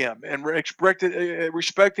respected him and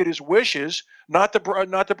respected his wishes not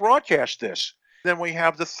to broadcast this. Then we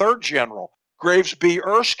have the third general, Graves B.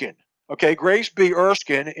 Erskine. Okay, Graves B.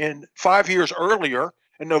 Erskine, in 5 years earlier,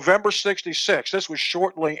 in November '66, this was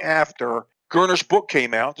shortly after Gerner's book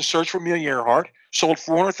came out, The Search for Amelia Earhart, sold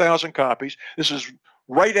 400,000 copies. This is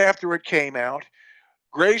right after it came out.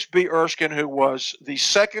 Graves B. Erskine, who was the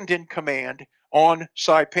second in command on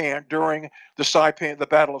Saipan during the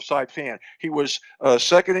Battle of Saipan. He was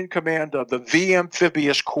second in command of the V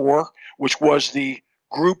Amphibious Corps, which was the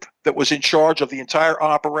group that was in charge of the entire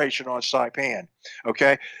operation on Saipan.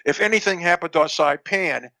 Okay? If anything happened on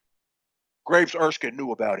Saipan, Graves Erskine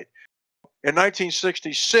knew about it. In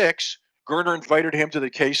 1966, Gerner invited him to the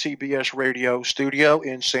KCBS radio studio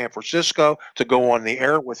in San Francisco to go on the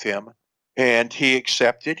air with him, and he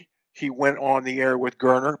accepted. He went on the air with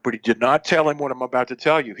Gerner, but he did not tell him what I'm about to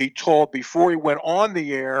tell you. Before he went on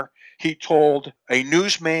the air, he told a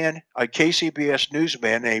newsman, a KCBS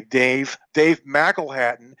newsman named Dave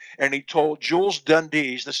McElhatton, and he told Jules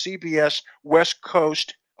Dundees, the CBS West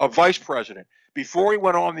Coast vice president. Before he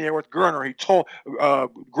went on the air with Gerner, he told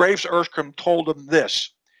Graves Erskine told him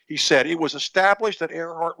this. He said, "It was established that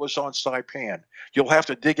Earhart was on Saipan. You'll have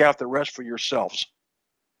to dig out the rest for yourselves."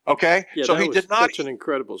 Okay? Yeah, so that's an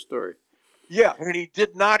incredible story. Yeah, and he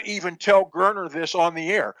did not even tell Gerner this on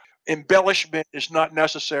the air. Embellishment is not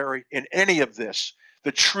necessary in any of this.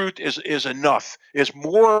 The truth is enough, is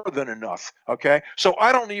more than enough. Okay? So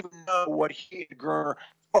I don't even know what he and Gerner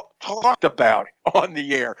talked about on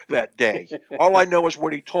the air that day. All I know is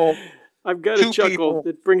what he told. I've got a chuckle.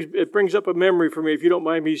 It brings up a memory for me. If you don't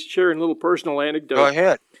mind me sharing a little personal anecdote. Go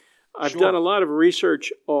ahead. I've done a lot of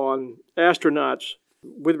research on astronauts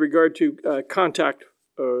with regard to contact,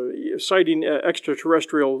 sighting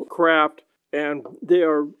extraterrestrial craft, and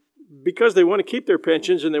because they want to keep their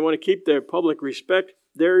pensions and they want to keep their public respect,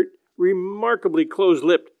 they're remarkably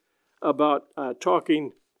close-lipped about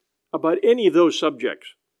talking about any of those subjects.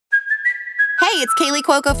 Hey, it's Kaylee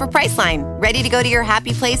Cuoco for Priceline. Ready to go to your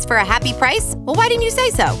happy place for a happy price? Well, why didn't you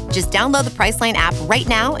say so? Just download the Priceline app right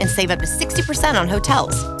now and save up to 60% on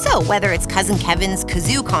hotels. So whether it's Cousin Kevin's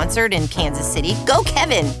Kazoo Concert in Kansas City, go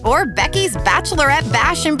Kevin, or Becky's Bachelorette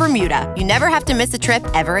Bash in Bermuda, you never have to miss a trip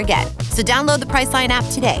ever again. So download the Priceline app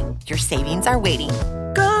today. Your savings are waiting.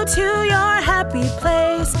 Go to your happy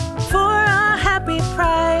place for a happy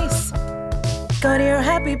price. Go to your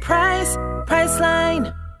happy price,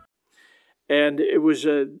 Priceline. And there was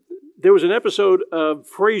an episode of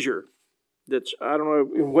Frasier that's, I don't know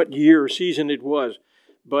in what year or season it was,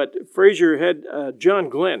 but Frasier had John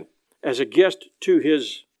Glenn as a guest to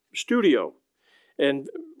his studio. And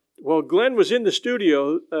while Glenn was in the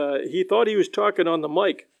studio, he thought he was talking on the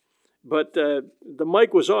mic, but the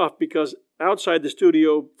mic was off because outside the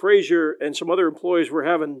studio, Frasier and some other employees were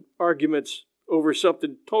having arguments over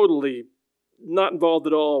something totally not involved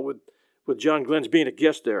at all with John Glenn's being a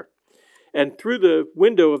guest there. And through the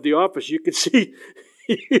window of the office, you could see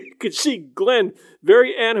Glenn,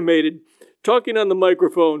 very animated, talking on the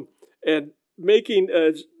microphone and making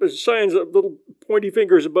signs of little pointy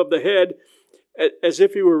fingers above the head, as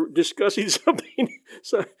if he were discussing something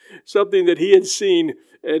that he had seen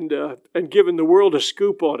and given the world a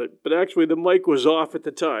scoop on it. But actually, the mic was off at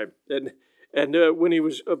the time, and when he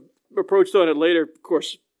was approached on it later, of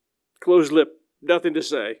course, closed lip. Nothing to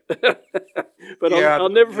say. But I'll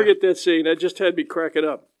never forget that scene. That just had me cracking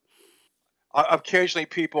up. Occasionally,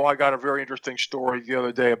 I got a very interesting story the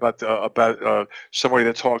other day about somebody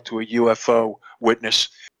that talked to a UFO witness.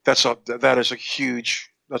 That's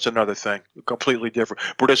another thing, completely different.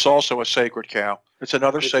 But it's also a sacred cow. It's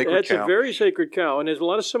another sacred cow. It's a very sacred cow, and there's a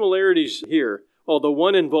lot of similarities here. Although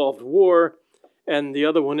one involved war, and the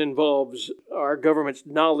other one involves our government's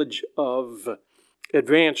knowledge of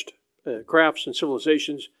advanced crafts and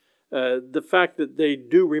civilizations, the fact that they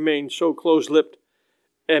do remain so close-lipped,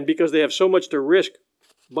 and because they have so much to risk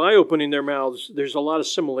by opening their mouths, there's a lot of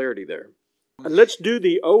similarity there. And let's do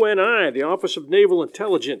the ONI, the Office of Naval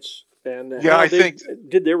Intelligence, and they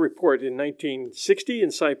did their report in 1960 in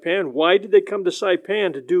Saipan. Why did they come to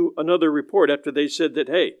Saipan to do another report after they said that,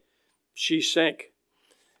 hey, she sank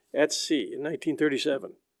at sea in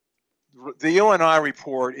 1937? The ONI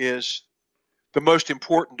report is the most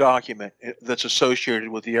important document that's associated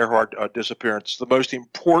with the Earhart disappearance, the most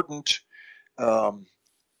important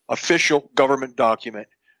official government document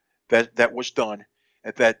that was done.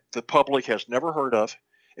 that the public has never heard of.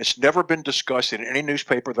 It's never been discussed in any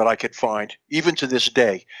newspaper that I could find, even to this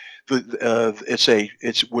day.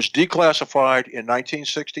 It was declassified in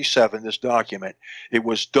 1967. This document. It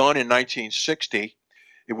was done in 1960.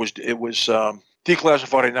 It was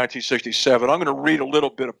declassified in 1967. I'm going to read a little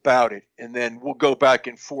bit about it, and then we'll go back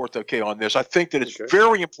and forth. Okay, on this. I think that it's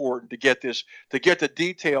very important to get the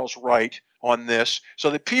details right on this, so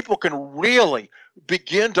that people can really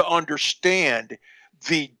begin to understand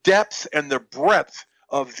the depth and the breadth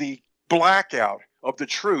of the blackout of the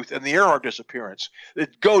truth and the Earhart disappearance.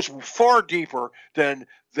 It goes far deeper than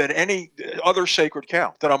any other sacred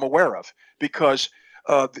cow that I'm aware of, because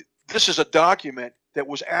this is a document that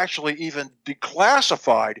was actually even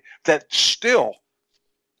declassified that still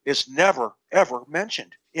is never, ever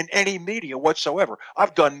mentioned in any media whatsoever.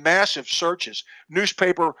 I've done massive searches,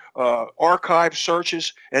 newspaper archive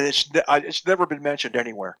searches, and it's never been mentioned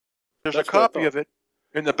anywhere. There's a copy of it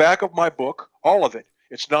in the back of my book, all of it.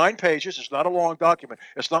 It's 9 pages. It's not a long document.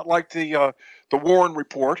 It's not like the Warren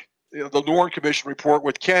report, the Warren Commission report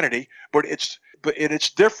with Kennedy, but it's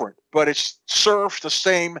different. But it serves the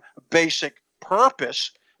same basic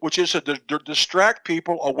purpose, which is to distract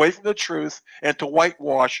people away from the truth and to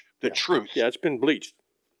whitewash the truth. Yeah, it's been bleached.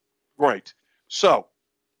 Right. So,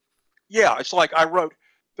 yeah, it's like I wrote,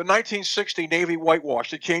 the 1960 Navy whitewash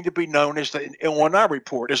that came to be known as the ONI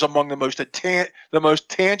report is among the most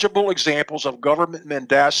tangible examples of government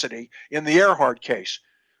mendacity in the Earhart case,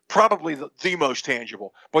 probably the most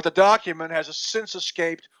tangible. But the document has since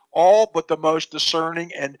escaped all but the most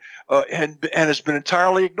discerning and has been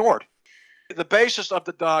entirely ignored. The basis of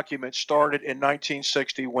the document started in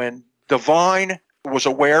 1960 when Devine was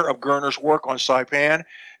aware of Gerner's work on Saipan.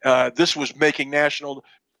 This was making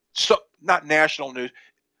not national news.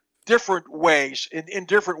 Different ways, in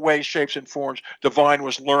different ways, shapes, and forms, Devine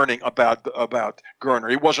was learning about Gerner.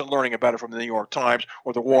 He wasn't learning about it from the New York Times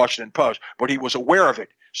or the Washington Post, but he was aware of it.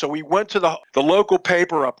 So he went to the local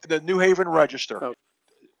paper up, the New Haven Register. Oh.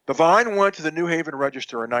 Devine went to the New Haven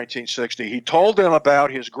Register in 1960. He told them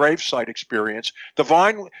about his gravesite experience.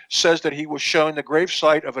 Devine says that he was shown the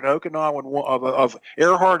gravesite of an Okinawan of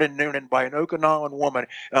Earhart and Noonan by an Okinawan woman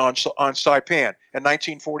on Saipan in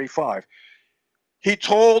 1945. He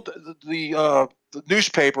told the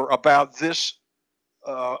newspaper about this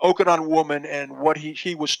Okinawan woman and what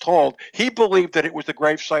he was told. He believed that it was the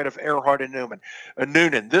gravesite of Earhart and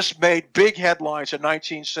Noonan. This made big headlines in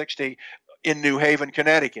 1960 in New Haven,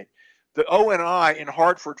 Connecticut. The ONI in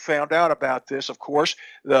Hartford found out about this, of course,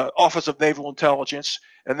 the Office of Naval Intelligence,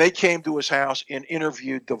 and they came to his house and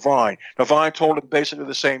interviewed Devine. Devine told him basically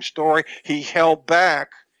the same story. He held back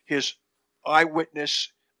his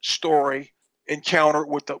eyewitness story encounter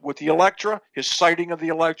with the Electra, his sighting of the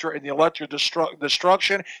Electra and the Electra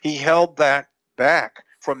destruction. He held that back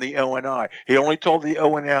from the ONI. He only told the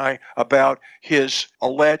ONI about his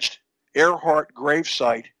alleged Earhart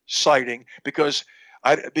gravesite sighting because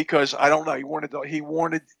I don't know.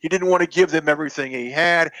 He didn't want to give them everything he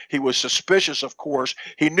had. He was suspicious, of course.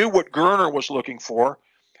 He knew what Gerner was looking for.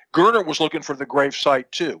 Gerner was looking for the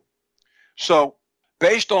gravesite too. So,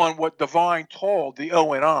 based on what Devine told the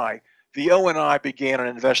ONI began an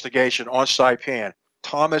investigation on Saipan.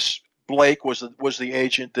 Thomas Blake was the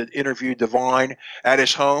agent that interviewed Devine at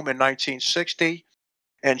his home in 1960,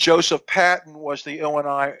 and Joseph Patton was the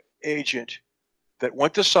ONI agent that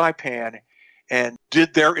went to Saipan and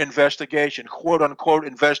did their investigation, quote-unquote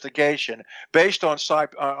investigation, based on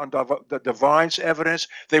the Devine's evidence.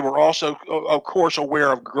 They were also, of course,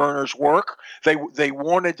 aware of Gerner's work. They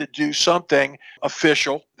wanted to do something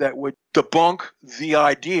official that would debunk the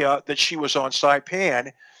idea that she was on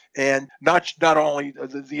Saipan, and not only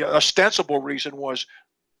the ostensible reason was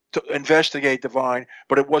to investigate Devine,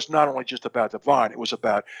 but it was not only just about Devine. It was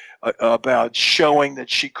about showing that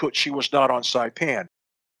she was not on Saipan.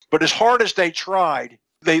 But as hard as they tried,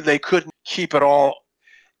 they couldn't keep it all.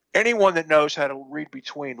 Anyone that knows how to read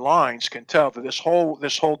between lines can tell that this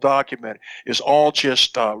whole document is all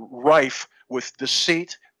just rife with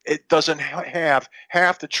deceit. It doesn't have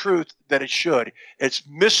half the truth that it should. It's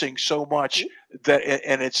missing so much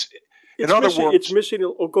in other words, it's missing.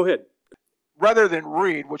 Oh, go ahead. Rather than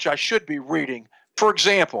read, which I should be reading. For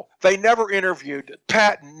example, Patton never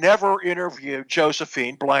interviewed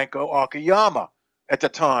Josephine Blanco Akiyama at the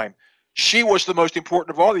time. She was the most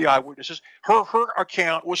important of all the eyewitnesses. Her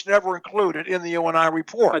account was never included in the ONI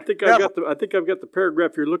report. I think I've got the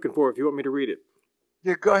paragraph you're looking for if you want me to read it.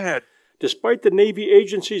 Yeah, go ahead. Despite the Navy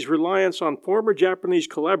agency's reliance on former Japanese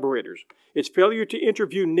collaborators, its failure to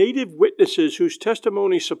interview native witnesses whose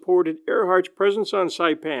testimony supported Earhart's presence on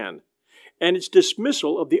Saipan, and its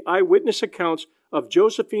dismissal of the eyewitness accounts of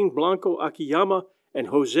Josephine Blanco Akiyama and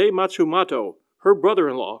Jose Matsumoto, her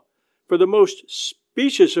brother-in-law, for the most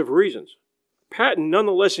specious of reasons. Patton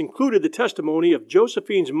nonetheless included the testimony of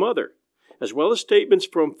Josephine's mother, as well as statements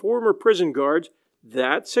from former prison guards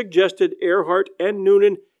that suggested Earhart and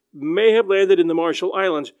Noonan may have landed in the Marshall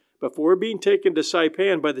Islands before being taken to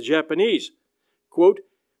Saipan by the Japanese. Quote,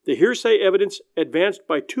 the hearsay evidence advanced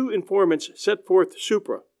by two informants set forth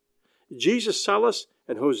supra. Jesus Salas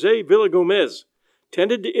and Jose Villagomez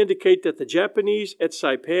tended to indicate that the Japanese at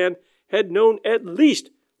Saipan had known at least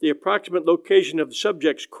the approximate location of the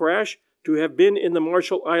subject's crash to have been in the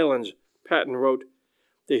Marshall Islands, Patton wrote.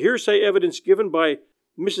 The hearsay evidence given by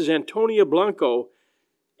Mrs. Antonia Blanco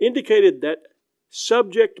indicated that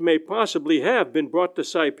subject may possibly have been brought to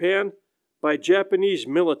Saipan by Japanese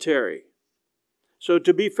military. So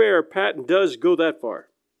to be fair, Patton does go that far.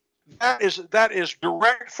 That is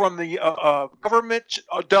direct from the government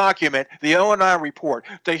document, the O&I report.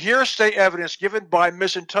 The hearsay evidence given by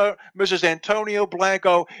Mrs. Antonio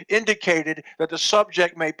Blanco indicated that the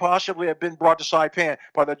subject may possibly have been brought to Saipan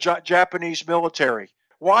by the Japanese military.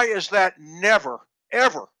 Why is that never,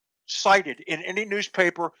 ever cited in any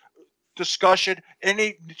newspaper discussion,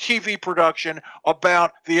 any TV production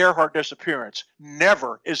about the Earhart disappearance?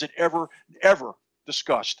 Never is it ever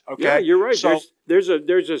discussed. Okay. Yeah, you're right. So, there's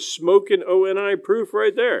a smoking O&I proof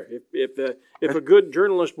right there. If a good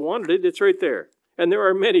journalist wanted it, it's right there. And there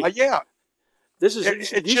are many. Yeah. These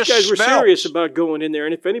guys were serious about going in there,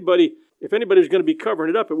 and if anybody was going to be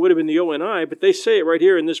covering it up, it would have been the O&I. But they say it right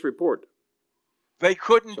here in this report. They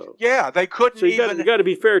couldn't. So, they couldn't. So you got to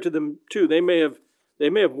be fair to them too. They may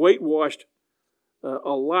have whitewashed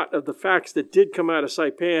a lot of the facts that did come out of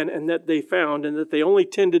Saipan and that they found, and that they only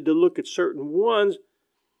tended to look at certain ones,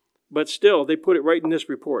 but still they put it right in this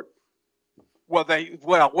report. Well,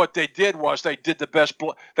 what they did was they did the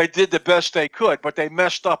best they could, but they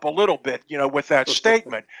messed up a little bit, with that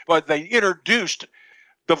statement. But they introduced.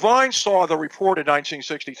 Devine saw the report in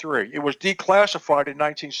 1963. It was declassified in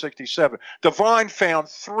 1967. Devine found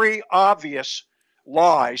three obvious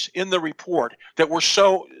lies in the report that were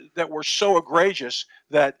so egregious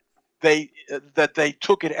that they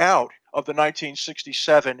took it out of the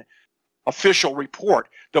 1967 official report.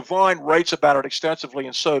 Devine writes about it extensively,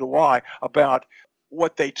 and so do I, about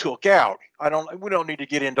what they took out. We don't need to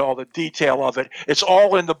get into all the detail of it. It's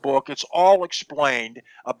all in the book. It's all explained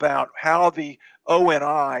about how the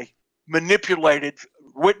O&I manipulated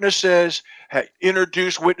witnesses,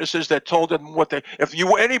 introduced witnesses that told them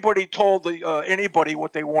anybody told anybody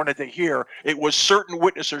what they wanted to hear, it was certain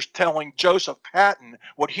witnesses telling Joseph Patton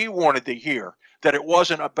what he wanted to hear, that it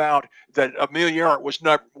wasn't about that Amelia Earhart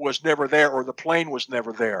was never there or the plane was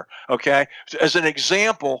never there. Okay, as an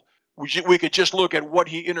example, we could just look at what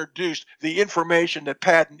he introduced, the information that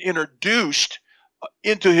Patton introduced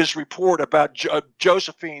into his report about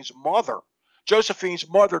Josephine's mother. Josephine's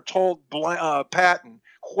mother told Patton,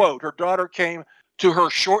 quote, her daughter came to her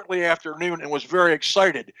shortly after noon and was very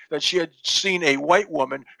excited that she had seen a white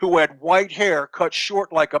woman who had white hair cut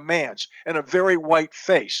short like a man's and a very white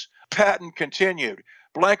face. Patton continued.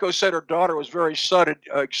 Blanco said her daughter was very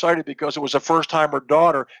excited because it was the first time her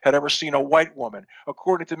daughter had ever seen a white woman.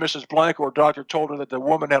 According to Mrs. Blanco, her doctor told her that the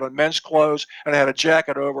woman had on men's clothes and had a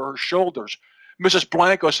jacket over her shoulders. Mrs.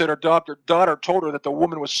 Blanco said her daughter told her that the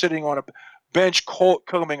woman was sitting on a bench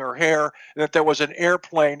combing her hair and that there was an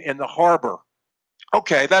airplane in the harbor.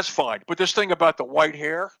 Okay, that's fine. But this thing about the white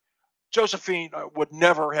hair, Josephine would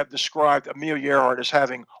never have described Amelia Earhart as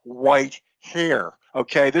having white hair.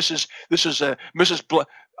 Okay, this is Mrs.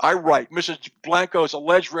 Mrs. Blanco's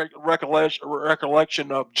alleged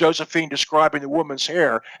recollection of Josephine describing the woman's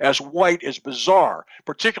hair as white is bizarre,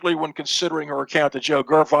 particularly when considering her account to Joe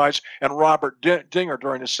Gervais and Robert Dinger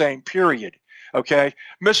during the same period. Okay,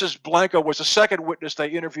 Mrs. Blanco was the second witness they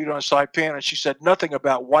interviewed on Saipan, and she said nothing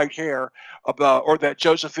about white hair, or that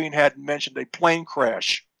Josephine hadn't mentioned a plane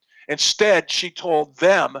crash. Instead, she told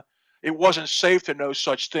them it wasn't safe to know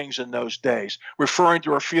such things in those days, referring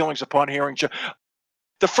to her feelings upon hearing.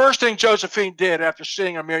 The first thing Josephine did after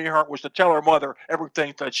seeing Amelia Earhart was to tell her mother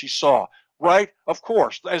everything that she saw. Right? Of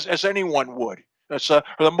course, as anyone would.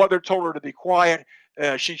 The mother told her to be quiet.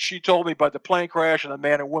 She told me about the plane crash and the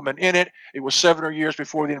man and woman in it. It was 7 years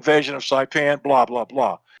before the invasion of Saipan. Blah blah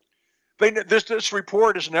blah. This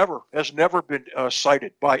report has never been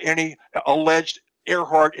cited by any alleged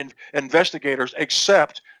Earhart investigators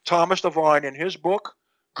except Thomas Devine in his book.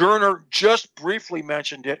 Gerner just briefly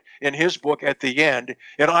mentioned it in his book at the end,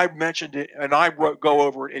 and I mentioned it, and I go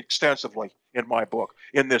over it extensively in my book,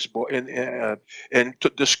 in this book, and to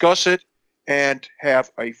discuss it and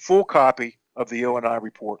have a full copy of the O&I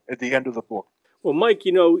report at the end of the book. Well, Mike,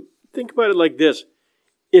 think about it like this.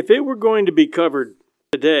 If it were going to be covered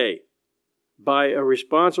today by a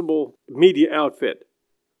responsible media outfit,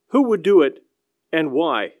 who would do it and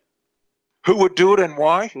why? Who would do it and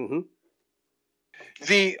why? Mm-hmm.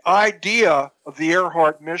 The idea of the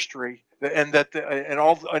Earhart mystery and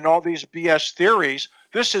all these BS theories,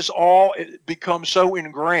 this is all become so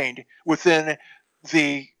ingrained within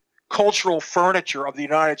the cultural furniture of the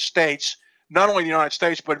United States, not only the United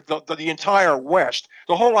States, but the entire West.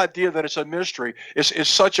 The whole idea that it's a mystery is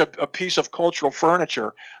such a piece of cultural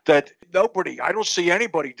furniture that I don't see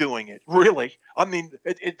anybody doing it, really. I mean,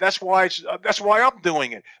 that's why I'm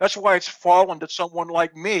doing it. That's why it's fallen to someone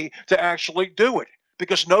like me to actually do it.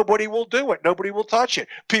 Because nobody will do it. Nobody will touch it.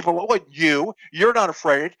 People like you're not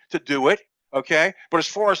afraid to do it, okay? But as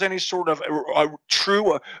far as any sort of a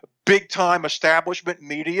true big-time establishment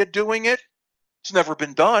media doing it, it's never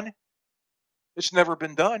been done. It's never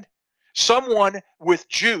been done. Someone with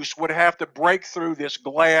juice would have to break through this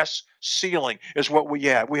glass ceiling is what we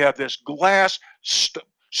have. We have this glass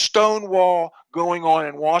stone wall going on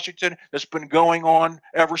in Washington that's been going on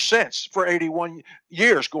ever since for 81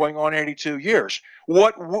 years, going on 82 years.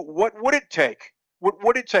 What would it take? What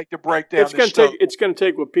would it take to break down It's going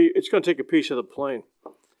to take a piece of the plane.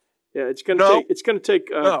 Yeah, it's going to take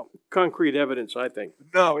concrete evidence, I think.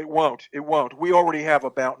 No, it won't. It won't. We already have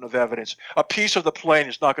a mountain of evidence. A piece of the plane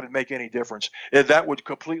is not going to make any difference. That would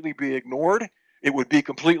completely be ignored. It would be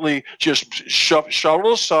completely just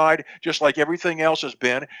shoveled aside, just like everything else has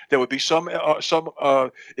been. There would be some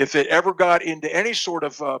if it ever got into any sort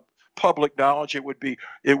of public knowledge, it would be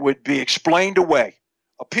explained away.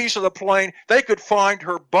 A piece of the plane, they could find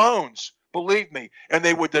her bones, believe me, and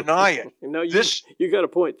they would deny it. No, you got a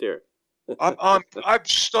point there. I've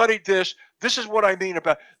studied this. This is what I mean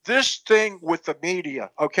about this thing with the media.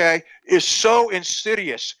 Okay, is so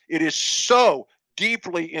insidious. It is so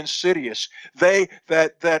deeply insidious. No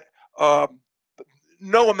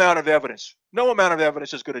amount of evidence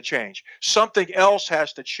is going to change. Something else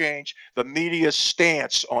has to change the media's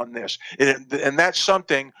stance on this, and that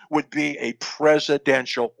something would be a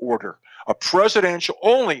presidential order. A presidential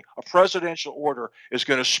order is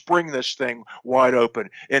going to spring this thing wide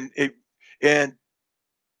open, and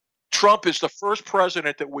Trump is the first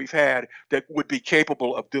president that we've had that would be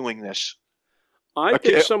capable of doing this. I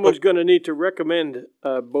think someone's going to need to recommend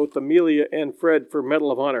both Amelia and Fred for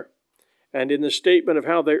Medal of Honor. And in the statement of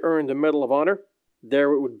how they earned the Medal of Honor,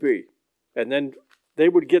 there it would be. And then they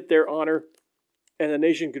would get their honor, and the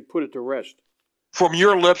nation could put it to rest. From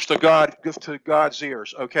your lips to God's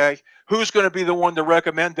ears, okay? Who's going to be the one to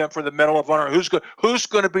recommend them for the Medal of Honor? Who's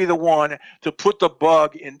going to be the one to put the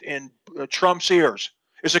bug in Trump's ears?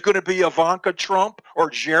 Is it going to be Ivanka Trump or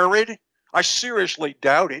Jared? I seriously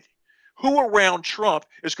doubt it. Who around Trump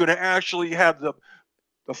is going to actually have the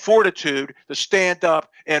fortitude to stand up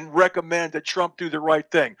and recommend that Trump do the right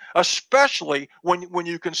thing, especially when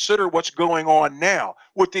you consider what's going on now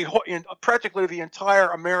with practically the entire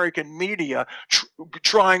American media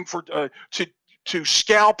trying to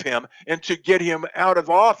scalp him and to get him out of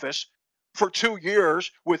office for 2 years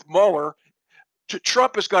with Mueller.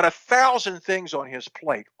 Trump has got 1,000 things on his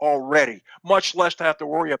plate already, much less to have to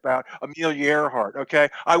worry about Amelia Earhart, okay?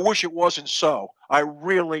 I wish it wasn't so. I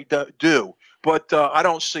really do. But I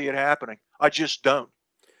don't see it happening. I just don't.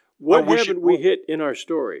 What haven't we hit in our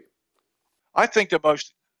story? I think the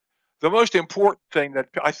most important thing that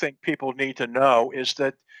I think people need to know is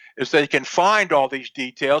they can find all these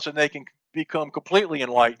details and they can become completely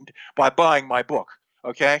enlightened by buying my book,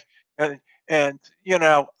 okay? And I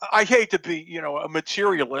hate to be, a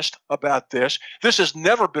materialist about this. This has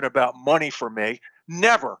never been about money for me.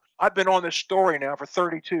 Never. I've been on this story now for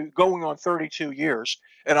 32 years,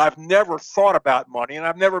 and I've never thought about money, and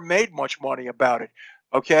I've never made much money about it.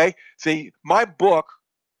 Okay? My book,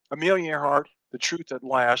 Amelia Earhart, The Truth at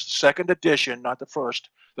Last, second edition, not the first,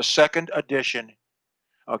 the second edition,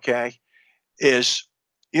 okay, is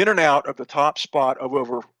in and out of the top spot of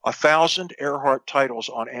over 1,000 Earhart titles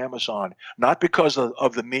on Amazon, not because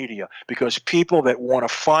of the media, because people that want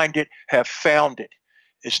to find it have found it.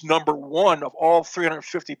 It's number one of all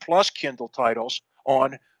 350 plus Kindle titles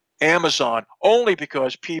on Amazon, only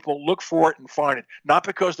because people look for it and find it, not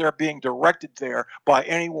because they're being directed there by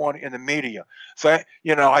anyone in the media.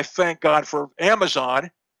 I thank God for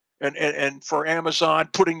Amazon and for Amazon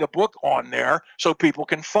putting the book on there so people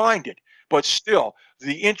can find it. but still,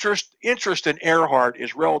 the interest in Earhart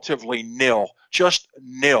is relatively nil, just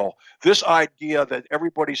nil. This idea that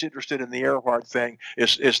everybody's interested in the Earhart thing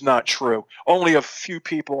is not true. Only a few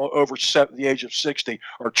people over the age of 60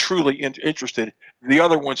 are truly interested. The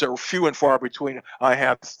other ones are few and far between. I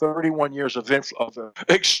have 31 years of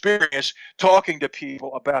experience talking to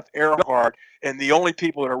people about Earhart, and the only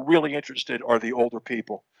people that are really interested are the older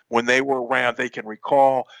people. When they were around, they can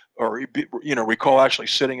recall actually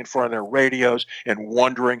sitting in front of their radios and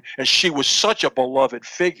wondering. And she was such a beloved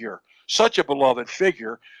figure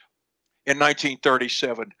in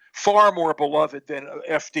 1937, far more beloved than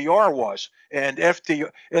FDR was. And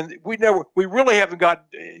we really haven't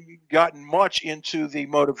gotten much into the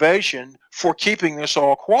motivation for keeping this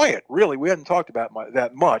all quiet. Really, we hadn't talked about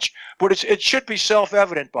that much, but it should be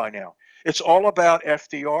self-evident by now. It's all about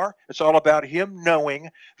FDR. It's all about him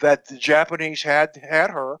knowing that the Japanese had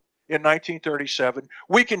her in 1937.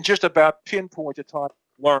 We can just about pinpoint the time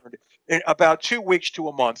learned in about 2 weeks to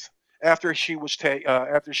a month after she was taken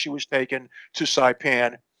to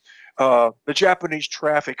Saipan. The Japanese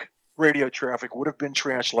radio traffic would have been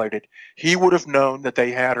translated. He would have known that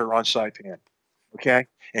they had her on Saipan. Okay,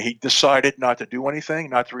 and he decided not to do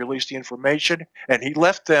anything, not to release the information, and he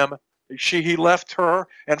left them. He left her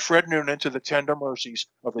and Fred Noonan to the tender mercies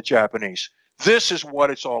of the Japanese. This is what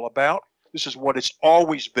it's all about. This is what it's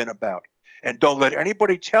always been about. And don't let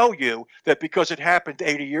anybody tell you that because it happened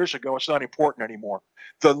 80 years ago, it's not important anymore.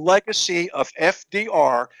 The legacy of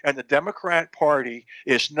FDR and the Democrat Party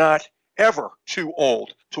is not ever too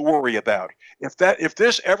old to worry about. If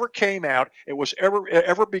this ever came out,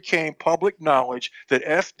 ever became public knowledge that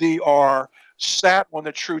FDR sat on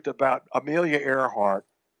the truth about Amelia Earhart,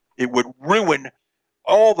 it would ruin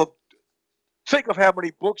think of how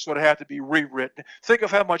many books would have to be rewritten. Think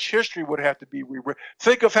of how much history would have to be rewritten.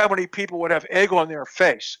 Think of how many people would have egg on their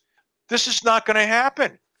face. This is not going to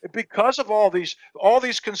happen because of all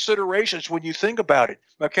these considerations when you think about it,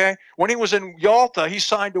 okay? When he was in Yalta, he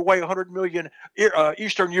signed away 100 million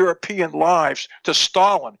Eastern European lives to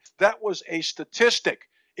Stalin. That was a statistic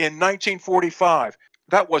in 1945.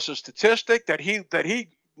 That was a statistic that he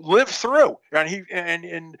lived through,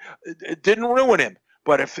 and it didn't ruin him.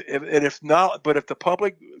 But if the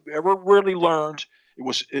public ever really learned, it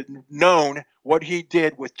was known what he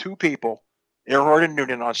did with two people, Earhart and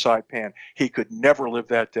Noonan, on Saipan, he could never live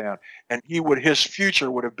that down, and his future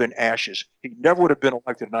would have been ashes. He never would have been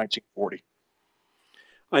elected in 1940.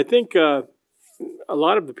 I think a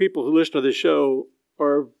lot of the people who listen to this show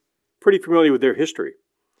are pretty familiar with their history,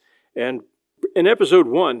 and in episode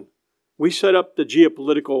 1. We set up the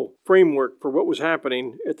geopolitical framework for what was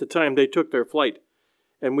happening at the time they took their flight.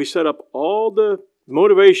 And we set up all the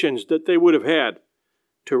motivations that they would have had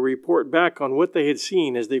to report back on what they had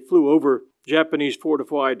seen as they flew over Japanese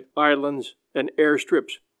fortified islands and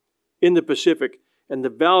airstrips in the Pacific, and the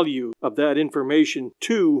value of that information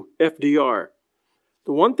to FDR.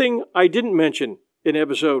 The one thing I didn't mention in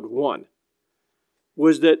episode 1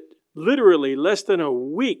 was that literally less than a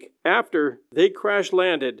week after they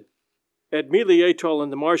crash-landed at Mealy Atoll in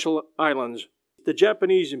the Marshall Islands, the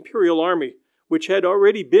Japanese Imperial Army, which had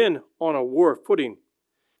already been on a war footing,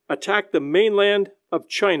 attacked the mainland of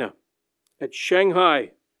China at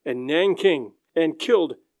Shanghai and Nanking and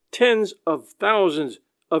killed tens of thousands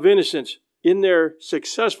of innocents in their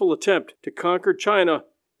successful attempt to conquer China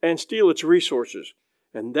and steal its resources.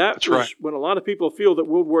 And that's right. When a lot of people feel that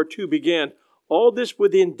World War II began. All this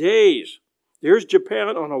within days. There's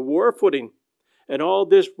Japan on a war footing, and all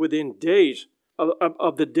this within days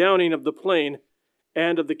of the downing of the plane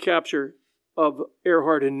and of the capture of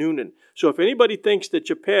Earhart and Noonan. So if anybody thinks that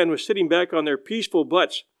Japan was sitting back on their peaceful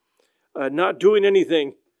butts, not doing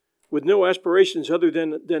anything, with no aspirations other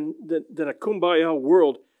than a kumbaya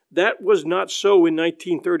world, that was not so in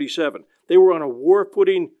 1937. They were on a war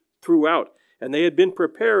footing throughout, and they had been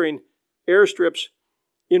preparing airstrips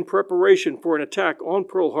in preparation for an attack on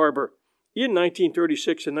Pearl Harbor in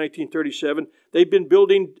 1936 and 1937. They'd been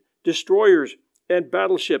building destroyers and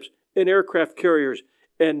battleships and aircraft carriers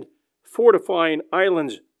and fortifying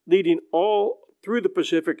islands leading all through the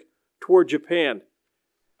Pacific toward Japan.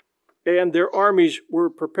 And their armies were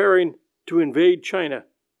preparing to invade China,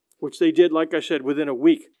 which they did, like I said, within a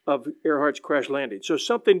week of Earhart's crash landing. So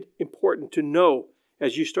something important to know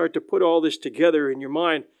as you start to put all this together in your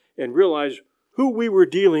mind and realize who we were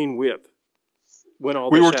dealing with when all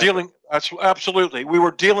this happened. Absolutely. We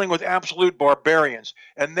were dealing with absolute barbarians.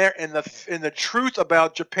 And the truth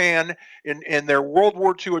about Japan in their World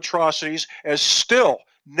War II atrocities has still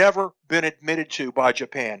never been admitted to by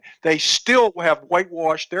Japan. They still have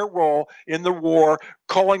whitewashed their role in the war,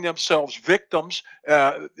 calling themselves victims,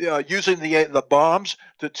 using the bombs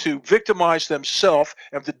to victimize themselves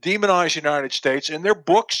and to demonize the United States. In their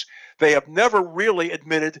books, they have never really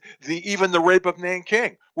admitted even the rape of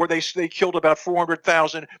Nanking, where they killed about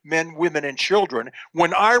 400,000 men, women, and children.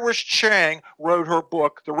 When Iris Chang wrote her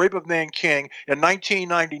book, The Rape of Nanking, in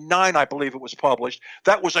 1999, I believe it was published,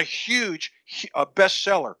 that was a huge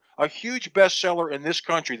bestseller. A huge bestseller in this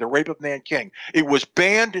country, The Rape of Nanking. It was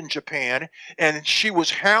banned in Japan, and she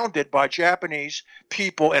was hounded by Japanese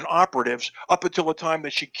people and operatives up until the time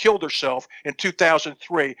that she killed herself in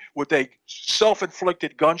 2003 with a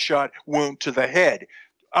self-inflicted gunshot wound to the head.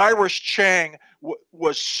 Iris Chang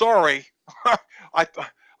was sorry.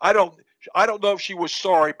 I don't know if she was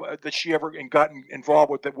sorry that she ever gotten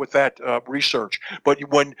involved with that research. But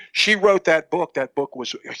when she wrote that book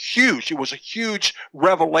was huge. It was a huge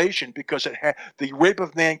revelation because the rape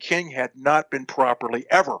of Nanking had not been properly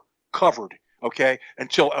ever covered. Okay,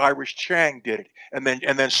 until Iris Chang did it, and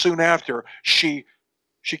then soon after she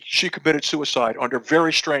committed suicide under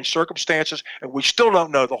very strange circumstances, and we still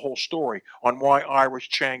don't know the whole story on why Iris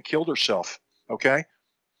Chang killed herself. Okay.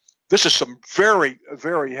 This is some very,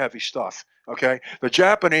 very heavy stuff, okay? The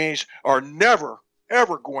Japanese are never,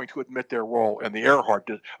 ever going to admit their role in the Earhart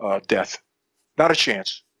death. Not a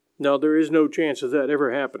chance. No, there is no chance of that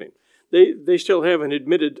ever happening. They still haven't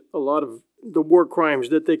admitted a lot of the war crimes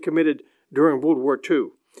that they committed during World War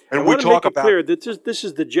II. And we talk about clear that this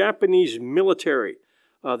is the Japanese military.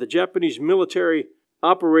 The Japanese military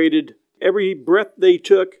operated, every breath they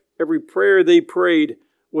took, every prayer they prayed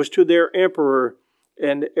was to their emperor,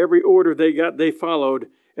 and every order they got, they followed.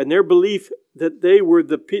 And their belief that they were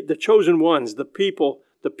the chosen ones, the people,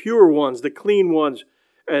 the pure ones, the clean ones.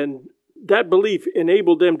 And that belief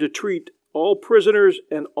enabled them to treat all prisoners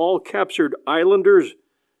and all captured islanders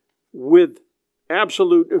with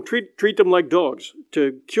absolute, treat them like dogs,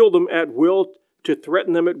 to kill them at will, to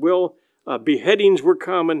threaten them at will. Beheadings were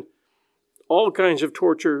common. All kinds of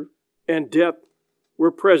torture and death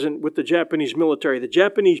were present with the Japanese military. The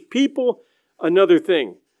Japanese people, another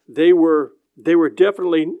thing, they were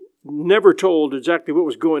definitely never told exactly what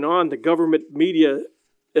was going on. The government media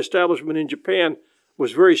establishment in Japan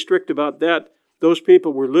was very strict about that. Those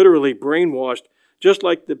people were literally brainwashed, just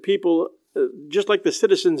like the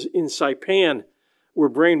citizens in Saipan were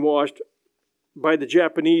brainwashed by the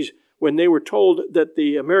Japanese when they were told that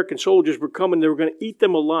the American soldiers were coming, they were going to eat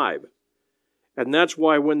them alive. And that's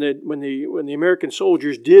why when the American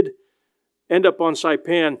soldiers did end up on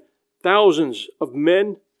Saipan, thousands of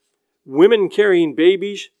men, women carrying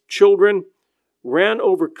babies, children, ran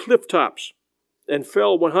over cliff tops and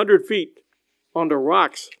fell 100 feet onto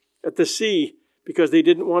rocks at the sea because they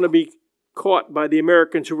didn't want to be caught by the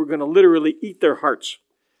Americans who were going to literally eat their hearts.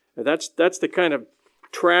 And that's the kind of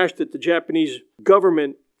trash that the Japanese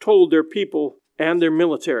government told their people and their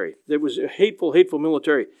military. There was a hateful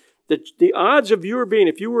military. The odds of you being,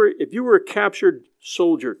 if you were a captured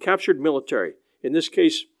soldier, captured military, in this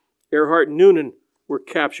case, Earhart and Noonan were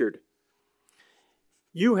captured.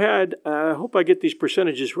 You had, I hope I get these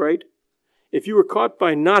percentages right, if you were caught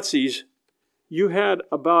by Nazis, you had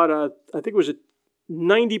about I think it was a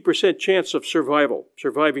 90% chance of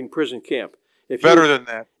surviving prison camp. Better than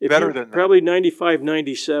that. Probably 95,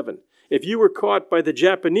 97. If you were caught by the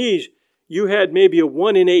Japanese, you had maybe a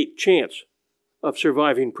 1 in 8 chance of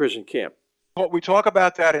surviving prison camp. Well, we talk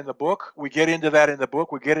about that in the book. We get into that in the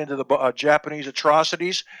book. We get into the Japanese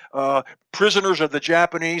atrocities. Prisoners of the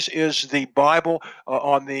Japanese is the Bible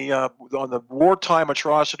on the wartime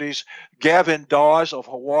atrocities. Gavin Dawes of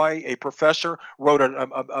Hawaii, a professor, wrote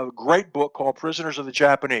a great book called Prisoners of the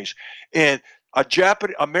Japanese. And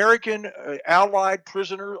American Allied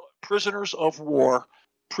prisoners of war,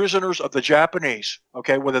 prisoners of the Japanese,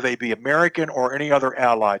 okay, whether they be American or any other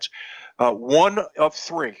allies, 1 of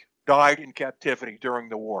 3 died in captivity during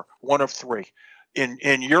the war. 1 of 3.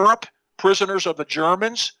 In Europe, prisoners of the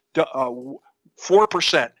Germans, 4%.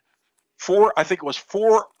 I think it was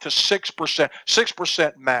 4 to 6%.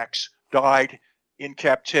 6% max died in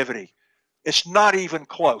captivity. It's not even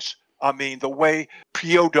close. I mean, the way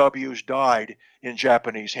POWs died in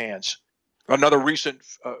Japanese hands. Another recent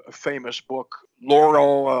famous book,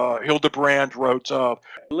 Laurel Hildebrand wrote,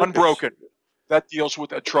 Unbroken. That deals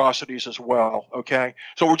with atrocities as well. Okay,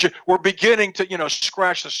 so we're beginning to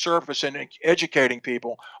scratch the surface and educating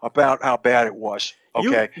people about how bad it was.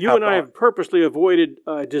 Okay, you and I have purposely avoided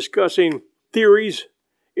discussing theories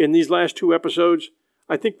in these last 2 episodes.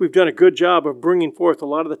 I think we've done a good job of bringing forth a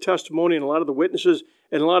lot of the testimony and a lot of the witnesses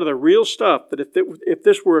and a lot of the real stuff. That if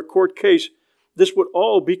this were a court case, this would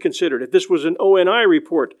all be considered. If this was an ONI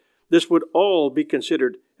report, this would all be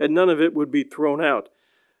considered, and none of it would be thrown out.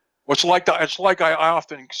 Well, it's like I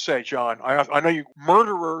often say, John. I know you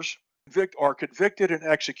murderers are convicted and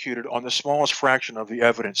executed on the smallest fraction of the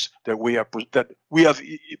evidence that we have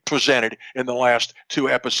presented in the last 2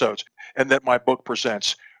 episodes, and that my book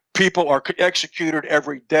presents. People are executed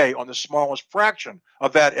every day on the smallest fraction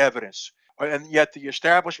of that evidence. And yet the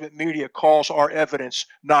establishment media calls our evidence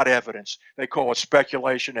not evidence. They call it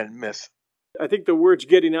speculation and myth. I think the word's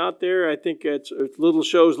getting out there. I think it's little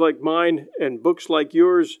shows like mine and books like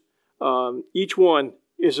yours. Each one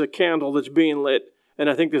is a candle that's being lit. And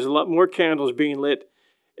I think there's a lot more candles being lit.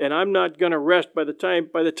 And I'm not going to rest by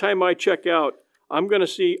the time I check out. I'm going to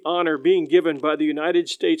see honor being given by the United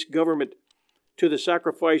States government to the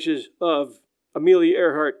sacrifices of Amelia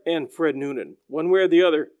Earhart and Fred Noonan. One way or the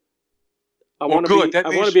other, I want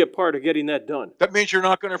to be a part of getting that done. That means you're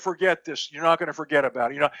not going to forget this. You're not going to forget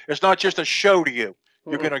about it. It's not just a show to you.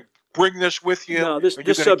 You're going to bring this with you. No, this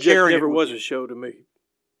subject never was a show to me.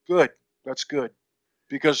 Good. That's good.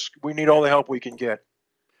 Because we need all the help we can get.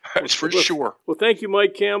 That's for sure. Well, thank you,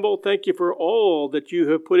 Mike Campbell. Thank you for all that you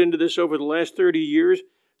have put into this over the last 30 years.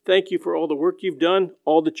 Thank you for all the work you've done,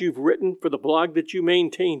 all that you've written, for the blog that you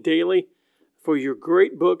maintain daily, for your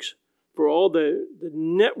great books, for all the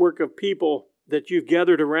network of people that you've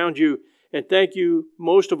gathered around you. And thank you,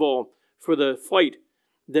 most of all, for the fight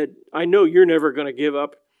that I know you're never going to give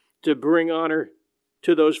up to bring honor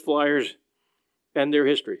to those flyers and their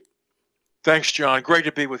history. Thanks, John. Great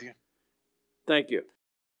to be with you. Thank you.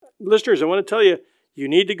 Listeners, I want to tell you, you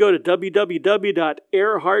need to go to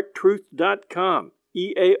www.earharttruth.com,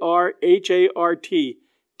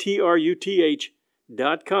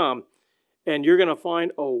 EARHARTTRUTH.com, and you're going to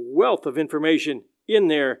find a wealth of information in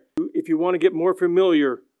there if you want to get more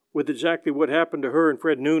familiar with exactly what happened to her and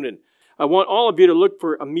Fred Noonan. I want all of you to look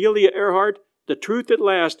for Amelia Earhart, The Truth at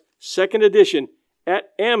Last, 2nd edition,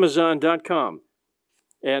 at Amazon.com.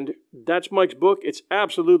 And that's Mike's book. It's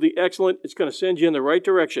absolutely excellent. It's going to send you in the right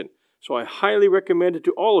direction. So I highly recommend it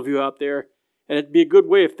to all of you out there. And it'd be a good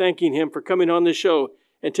way of thanking him for coming on this show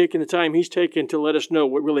and taking the time he's taken to let us know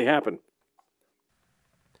what really happened.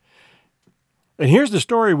 And here's the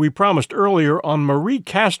story we promised earlier on Marie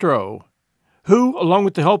Castro, who, along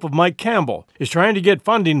with the help of Mike Campbell, is trying to get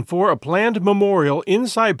funding for a planned memorial in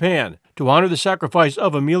Saipan to honor the sacrifice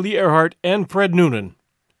of Amelia Earhart and Fred Noonan,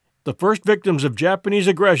 the first victims of Japanese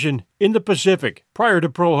aggression in the Pacific prior to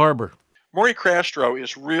Pearl Harbor. Marie Castro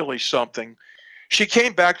is really something. She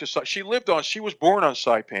came back to, she was born on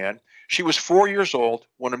Saipan. She was 4 years old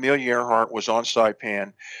when Amelia Earhart was on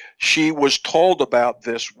Saipan. She was told about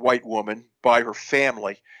this white woman by her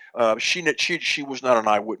family. She was not an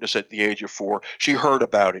eyewitness at the age of 4. She heard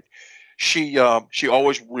about it. She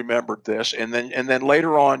always remembered this, and then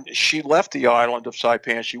later on, she left the island of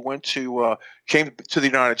Saipan. She came to the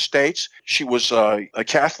United States. She was a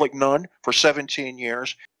Catholic nun for 17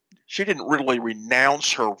 years. She didn't really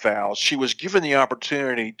renounce her vows. She was given the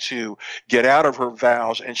opportunity to get out of her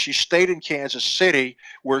vows, and she stayed in Kansas City,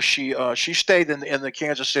 where she stayed in the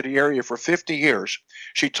Kansas City area for 50 years.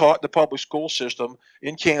 She taught the public school system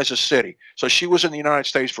in Kansas City. So she was in the United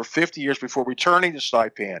States for 50 years before returning to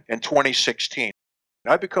Saipan in 2016.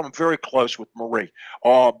 I've become very close with Marie,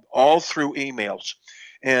 all through emails.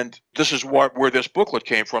 And this is where this booklet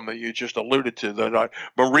came from that you just alluded to. That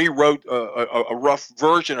Marie wrote a rough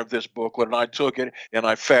version of this booklet, and I took it and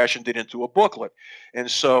I fashioned it into a booklet.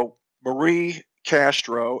 And so Marie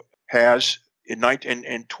Castro has, in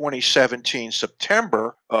 2017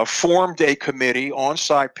 September, formed a committee on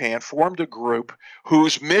Saipan, formed a group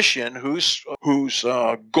whose mission, whose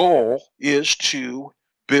goal is to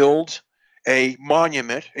build a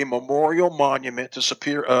monument, a memorial monument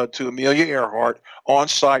to Amelia Earhart on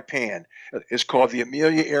Saipan. It's called the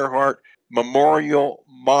Amelia Earhart Memorial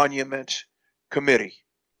Monument Committee.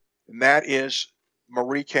 And that is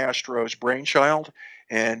Marie Castro's brainchild.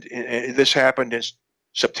 And this happened in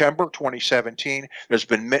September 2017.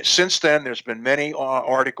 Since then, there's been many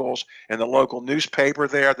articles in the local newspaper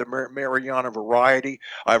there, the Mariana Variety.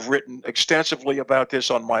 I've written extensively about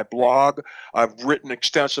this on my blog. I've written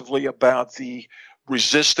extensively about the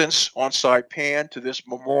resistance on Saipan to this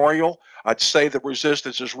memorial. I'd say the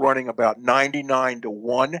resistance is running about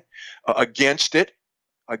 99-1 against it.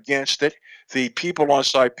 The people on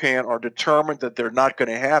Saipan are determined that they're not going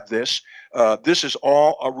to have this. This is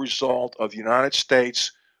all a result of the United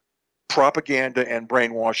States propaganda and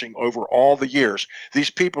brainwashing over all the years.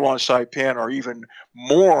 These people on Saipan are even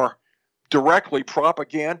more directly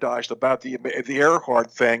propagandized about the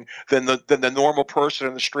Earhart thing than the normal person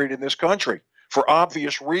in the street in this country for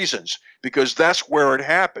obvious reasons, because that's where it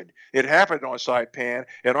happened. It happened on Saipan,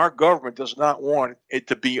 and our government does not want it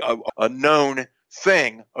to be a known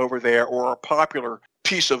thing over there or a popular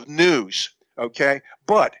piece of news, okay?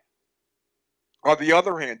 But on the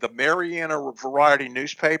other hand, the Mariana Variety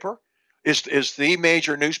newspaper is the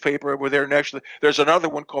major newspaper over there next to there's another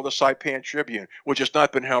one called the Saipan Tribune, which has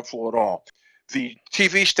not been helpful at all. The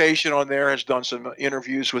TV station on there has done some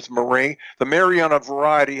interviews with Marie. The Mariana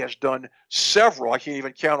Variety has done several. I can't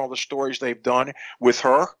even count all the stories they've done with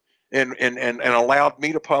her and allowed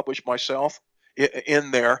me to publish myself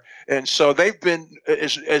in there. And so they've been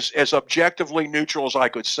as objectively neutral as I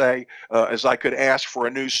could say, as I could ask for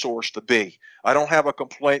a news source to be. I don't have a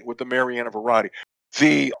complaint with the Mariana Variety.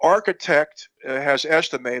 The architect has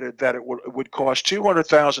estimated that it would cost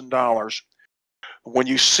 $200,000. When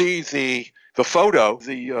you see the photo,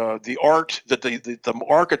 the art that the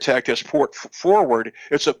architect has put forward,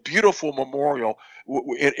 it's a beautiful memorial.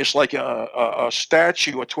 It's like a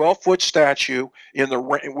statue, a 12-foot statue in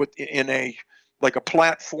a like a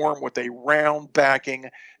platform with a round backing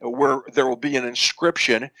where there will be an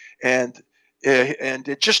inscription, and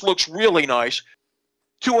it just looks really nice.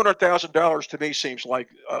 $200,000 to me seems like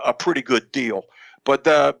a pretty good deal, but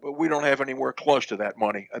we don't have anywhere close to that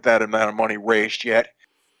amount of money raised yet.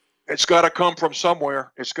 It's got to come from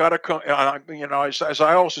somewhere. It's got to come. As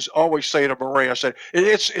I always say to Marie, I said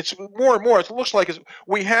it's more and more. It looks like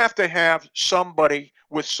we have to have somebody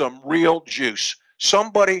with some real juice.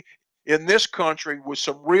 Somebody in this country with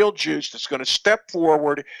some real juice that's going to step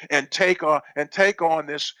forward and take on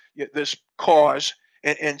this cause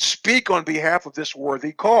and speak on behalf of this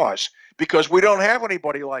worthy cause, because we don't have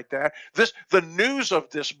anybody like that. The news of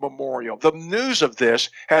this memorial, the news of this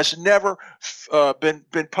has never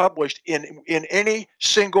been published in any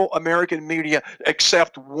single American media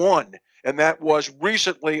except one, and that was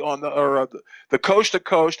recently on the Coast to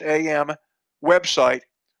Coast AM website.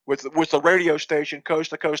 With the radio station Coast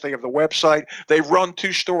to Coast, they have the website. They run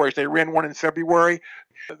two stories. They ran one in February.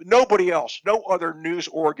 Nobody else, no other news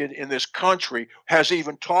organ in this country has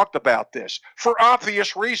even talked about this for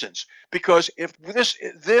obvious reasons. Because if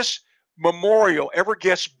this memorial ever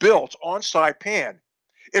gets built on Saipan,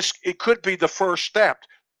 it could be the first step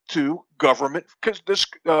to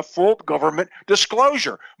full government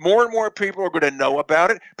disclosure. More and more people are going to know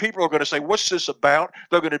about it. People are going to say, "What's this about?"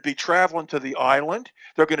 They're going to be traveling to the island.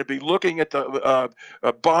 They're going to be looking at the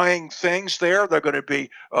buying things there. They're going to be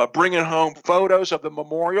bringing home photos of the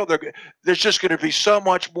memorial. There's just going to be so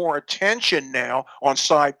much more attention now on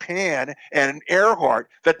Saipan and Earhart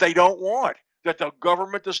that they don't want, that the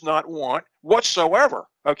government does not want whatsoever.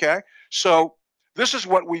 Okay, so this is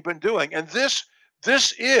what we've been doing, and this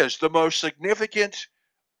is the most significant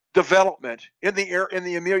development in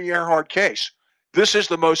the Amelia Earhart case. This is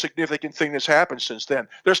the most significant thing that's happened since then.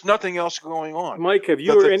 There's nothing else going on. Mike, have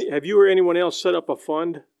you or anyone else set up a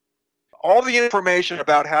fund? All the information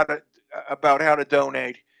about how to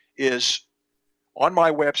donate is on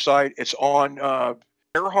my website. It's on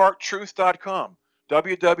earharttruth.com.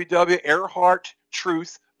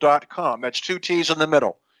 www.earharttruth.com. That's two T's in the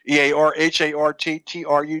middle.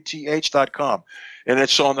 EARHARTTRUTH.com. And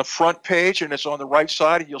it's on the front page, and it's on the right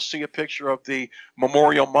side. You'll see a picture of the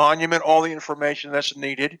memorial monument, all the information that's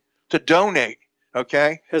needed to donate.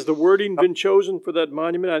 Okay. Has the wording been chosen for that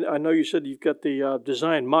monument? I know you said you've got the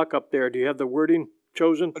design mock-up there. Do you have the wording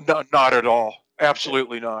chosen? No, not at all.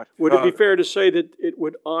 Absolutely not. Would it be fair to say that it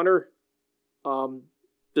would honor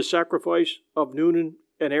the sacrifice of Noonan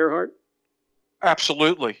and Earhart?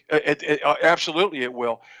 Absolutely. Absolutely it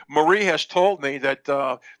will. Marie has told me that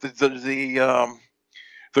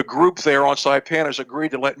the group there on Saipan has agreed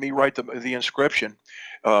to let me write the inscription,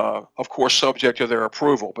 of course, subject to their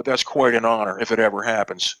approval. But that's quite an honor if it ever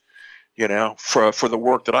happens, for the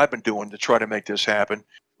work that I've been doing to try to make this happen.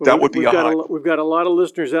 Well, we've got a lot of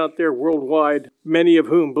listeners out there worldwide, many of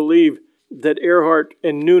whom believe that Earhart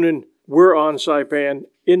and Noonan were on Saipan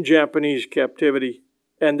in Japanese captivity,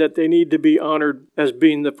 and that they need to be honored as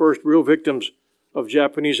being the first real victims of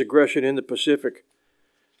Japanese aggression in the Pacific.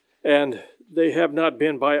 And they have not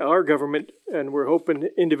been by our government, and we're hoping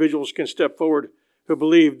individuals can step forward who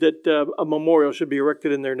believe that a memorial should be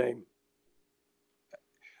erected in their name.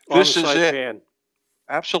 This is it.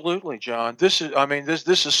 Absolutely, John. This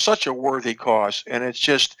is such a worthy cause, and it's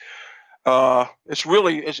just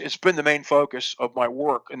it's been the main focus of my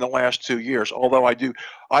work in the last 2 years. Although I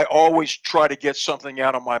always try to get something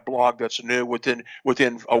out on my blog that's new within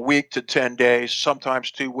a week to 10 days,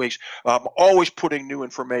 sometimes 2 weeks. I'm always putting new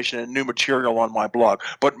information and new material on my blog.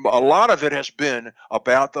 But a lot of it has been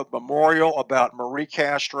about the memorial, about Marie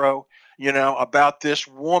Castro, about this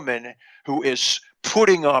woman who is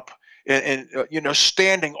putting up and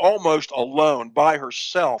standing almost alone by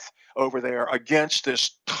herself over there against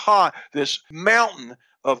this mountain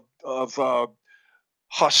of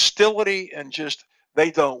hostility, and just they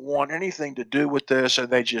don't want anything to do with this, and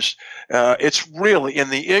they just it's really in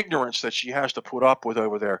the ignorance that she has to put up with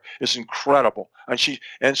over there is incredible.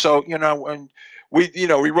 And so and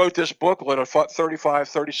we wrote this booklet, a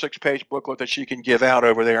 36 page booklet that she can give out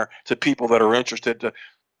over there to people that are interested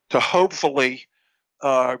to hopefully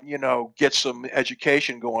get some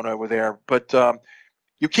education going over there. But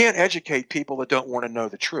you can't educate people that don't want to know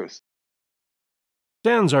the truth.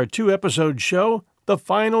 Ends our 2-episode show, The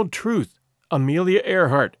Final Truth, Amelia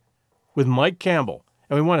Earhart, with Mike Campbell.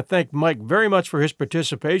 And we want to thank Mike very much for his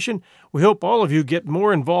participation. We hope all of you get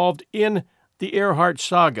more involved in the Earhart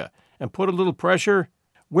saga and put a little pressure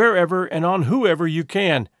wherever and on whoever you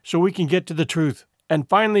can so we can get to the truth. And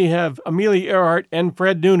finally have Amelia Earhart and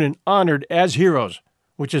Fred Noonan honored as heroes,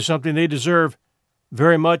 which is something they deserve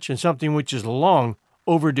very much and something which is long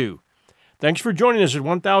overdue. Thanks for joining us at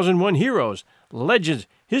 1001 Heroes, Legends,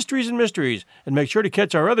 Histories, and Mysteries. And make sure to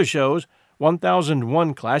catch our other shows,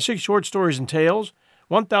 1001 Classic Short Stories and Tales,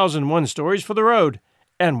 1001 Stories for the Road,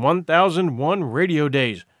 and 1001 Radio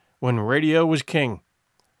Days, when radio was king.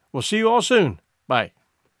 We'll see you all soon. Bye.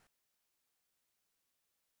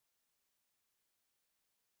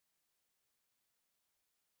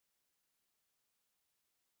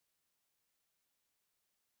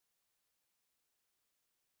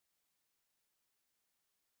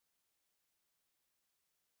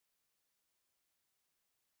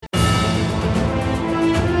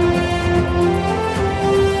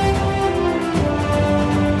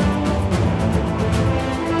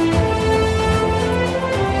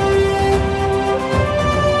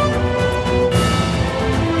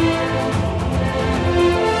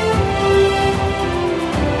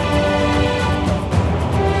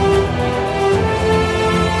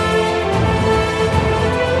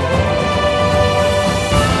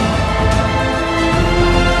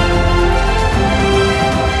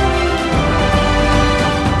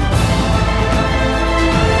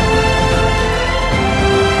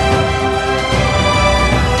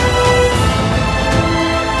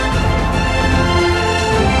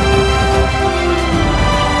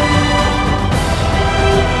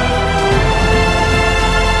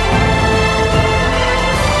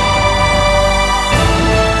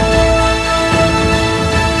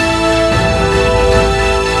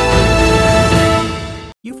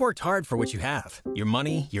 Worked hard for what you have. Your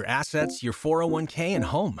money, your assets, your 401k, and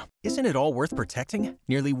home. Isn't it all worth protecting?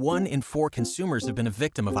 Nearly 1 in 4 consumers have been a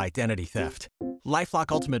victim of identity theft.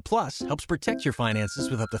 LifeLock Ultimate Plus helps protect your finances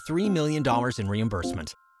with up to $3 million in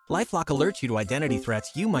reimbursement. LifeLock alerts you to identity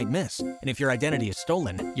threats you might miss. And if your identity is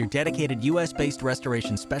stolen, your dedicated U.S.-based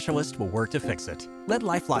restoration specialist will work to fix it. Let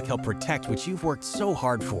LifeLock help protect what you've worked so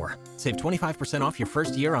hard for. Save 25% off your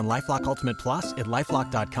first year on LifeLock Ultimate Plus at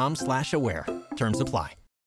LifeLock.com/aware. Terms apply.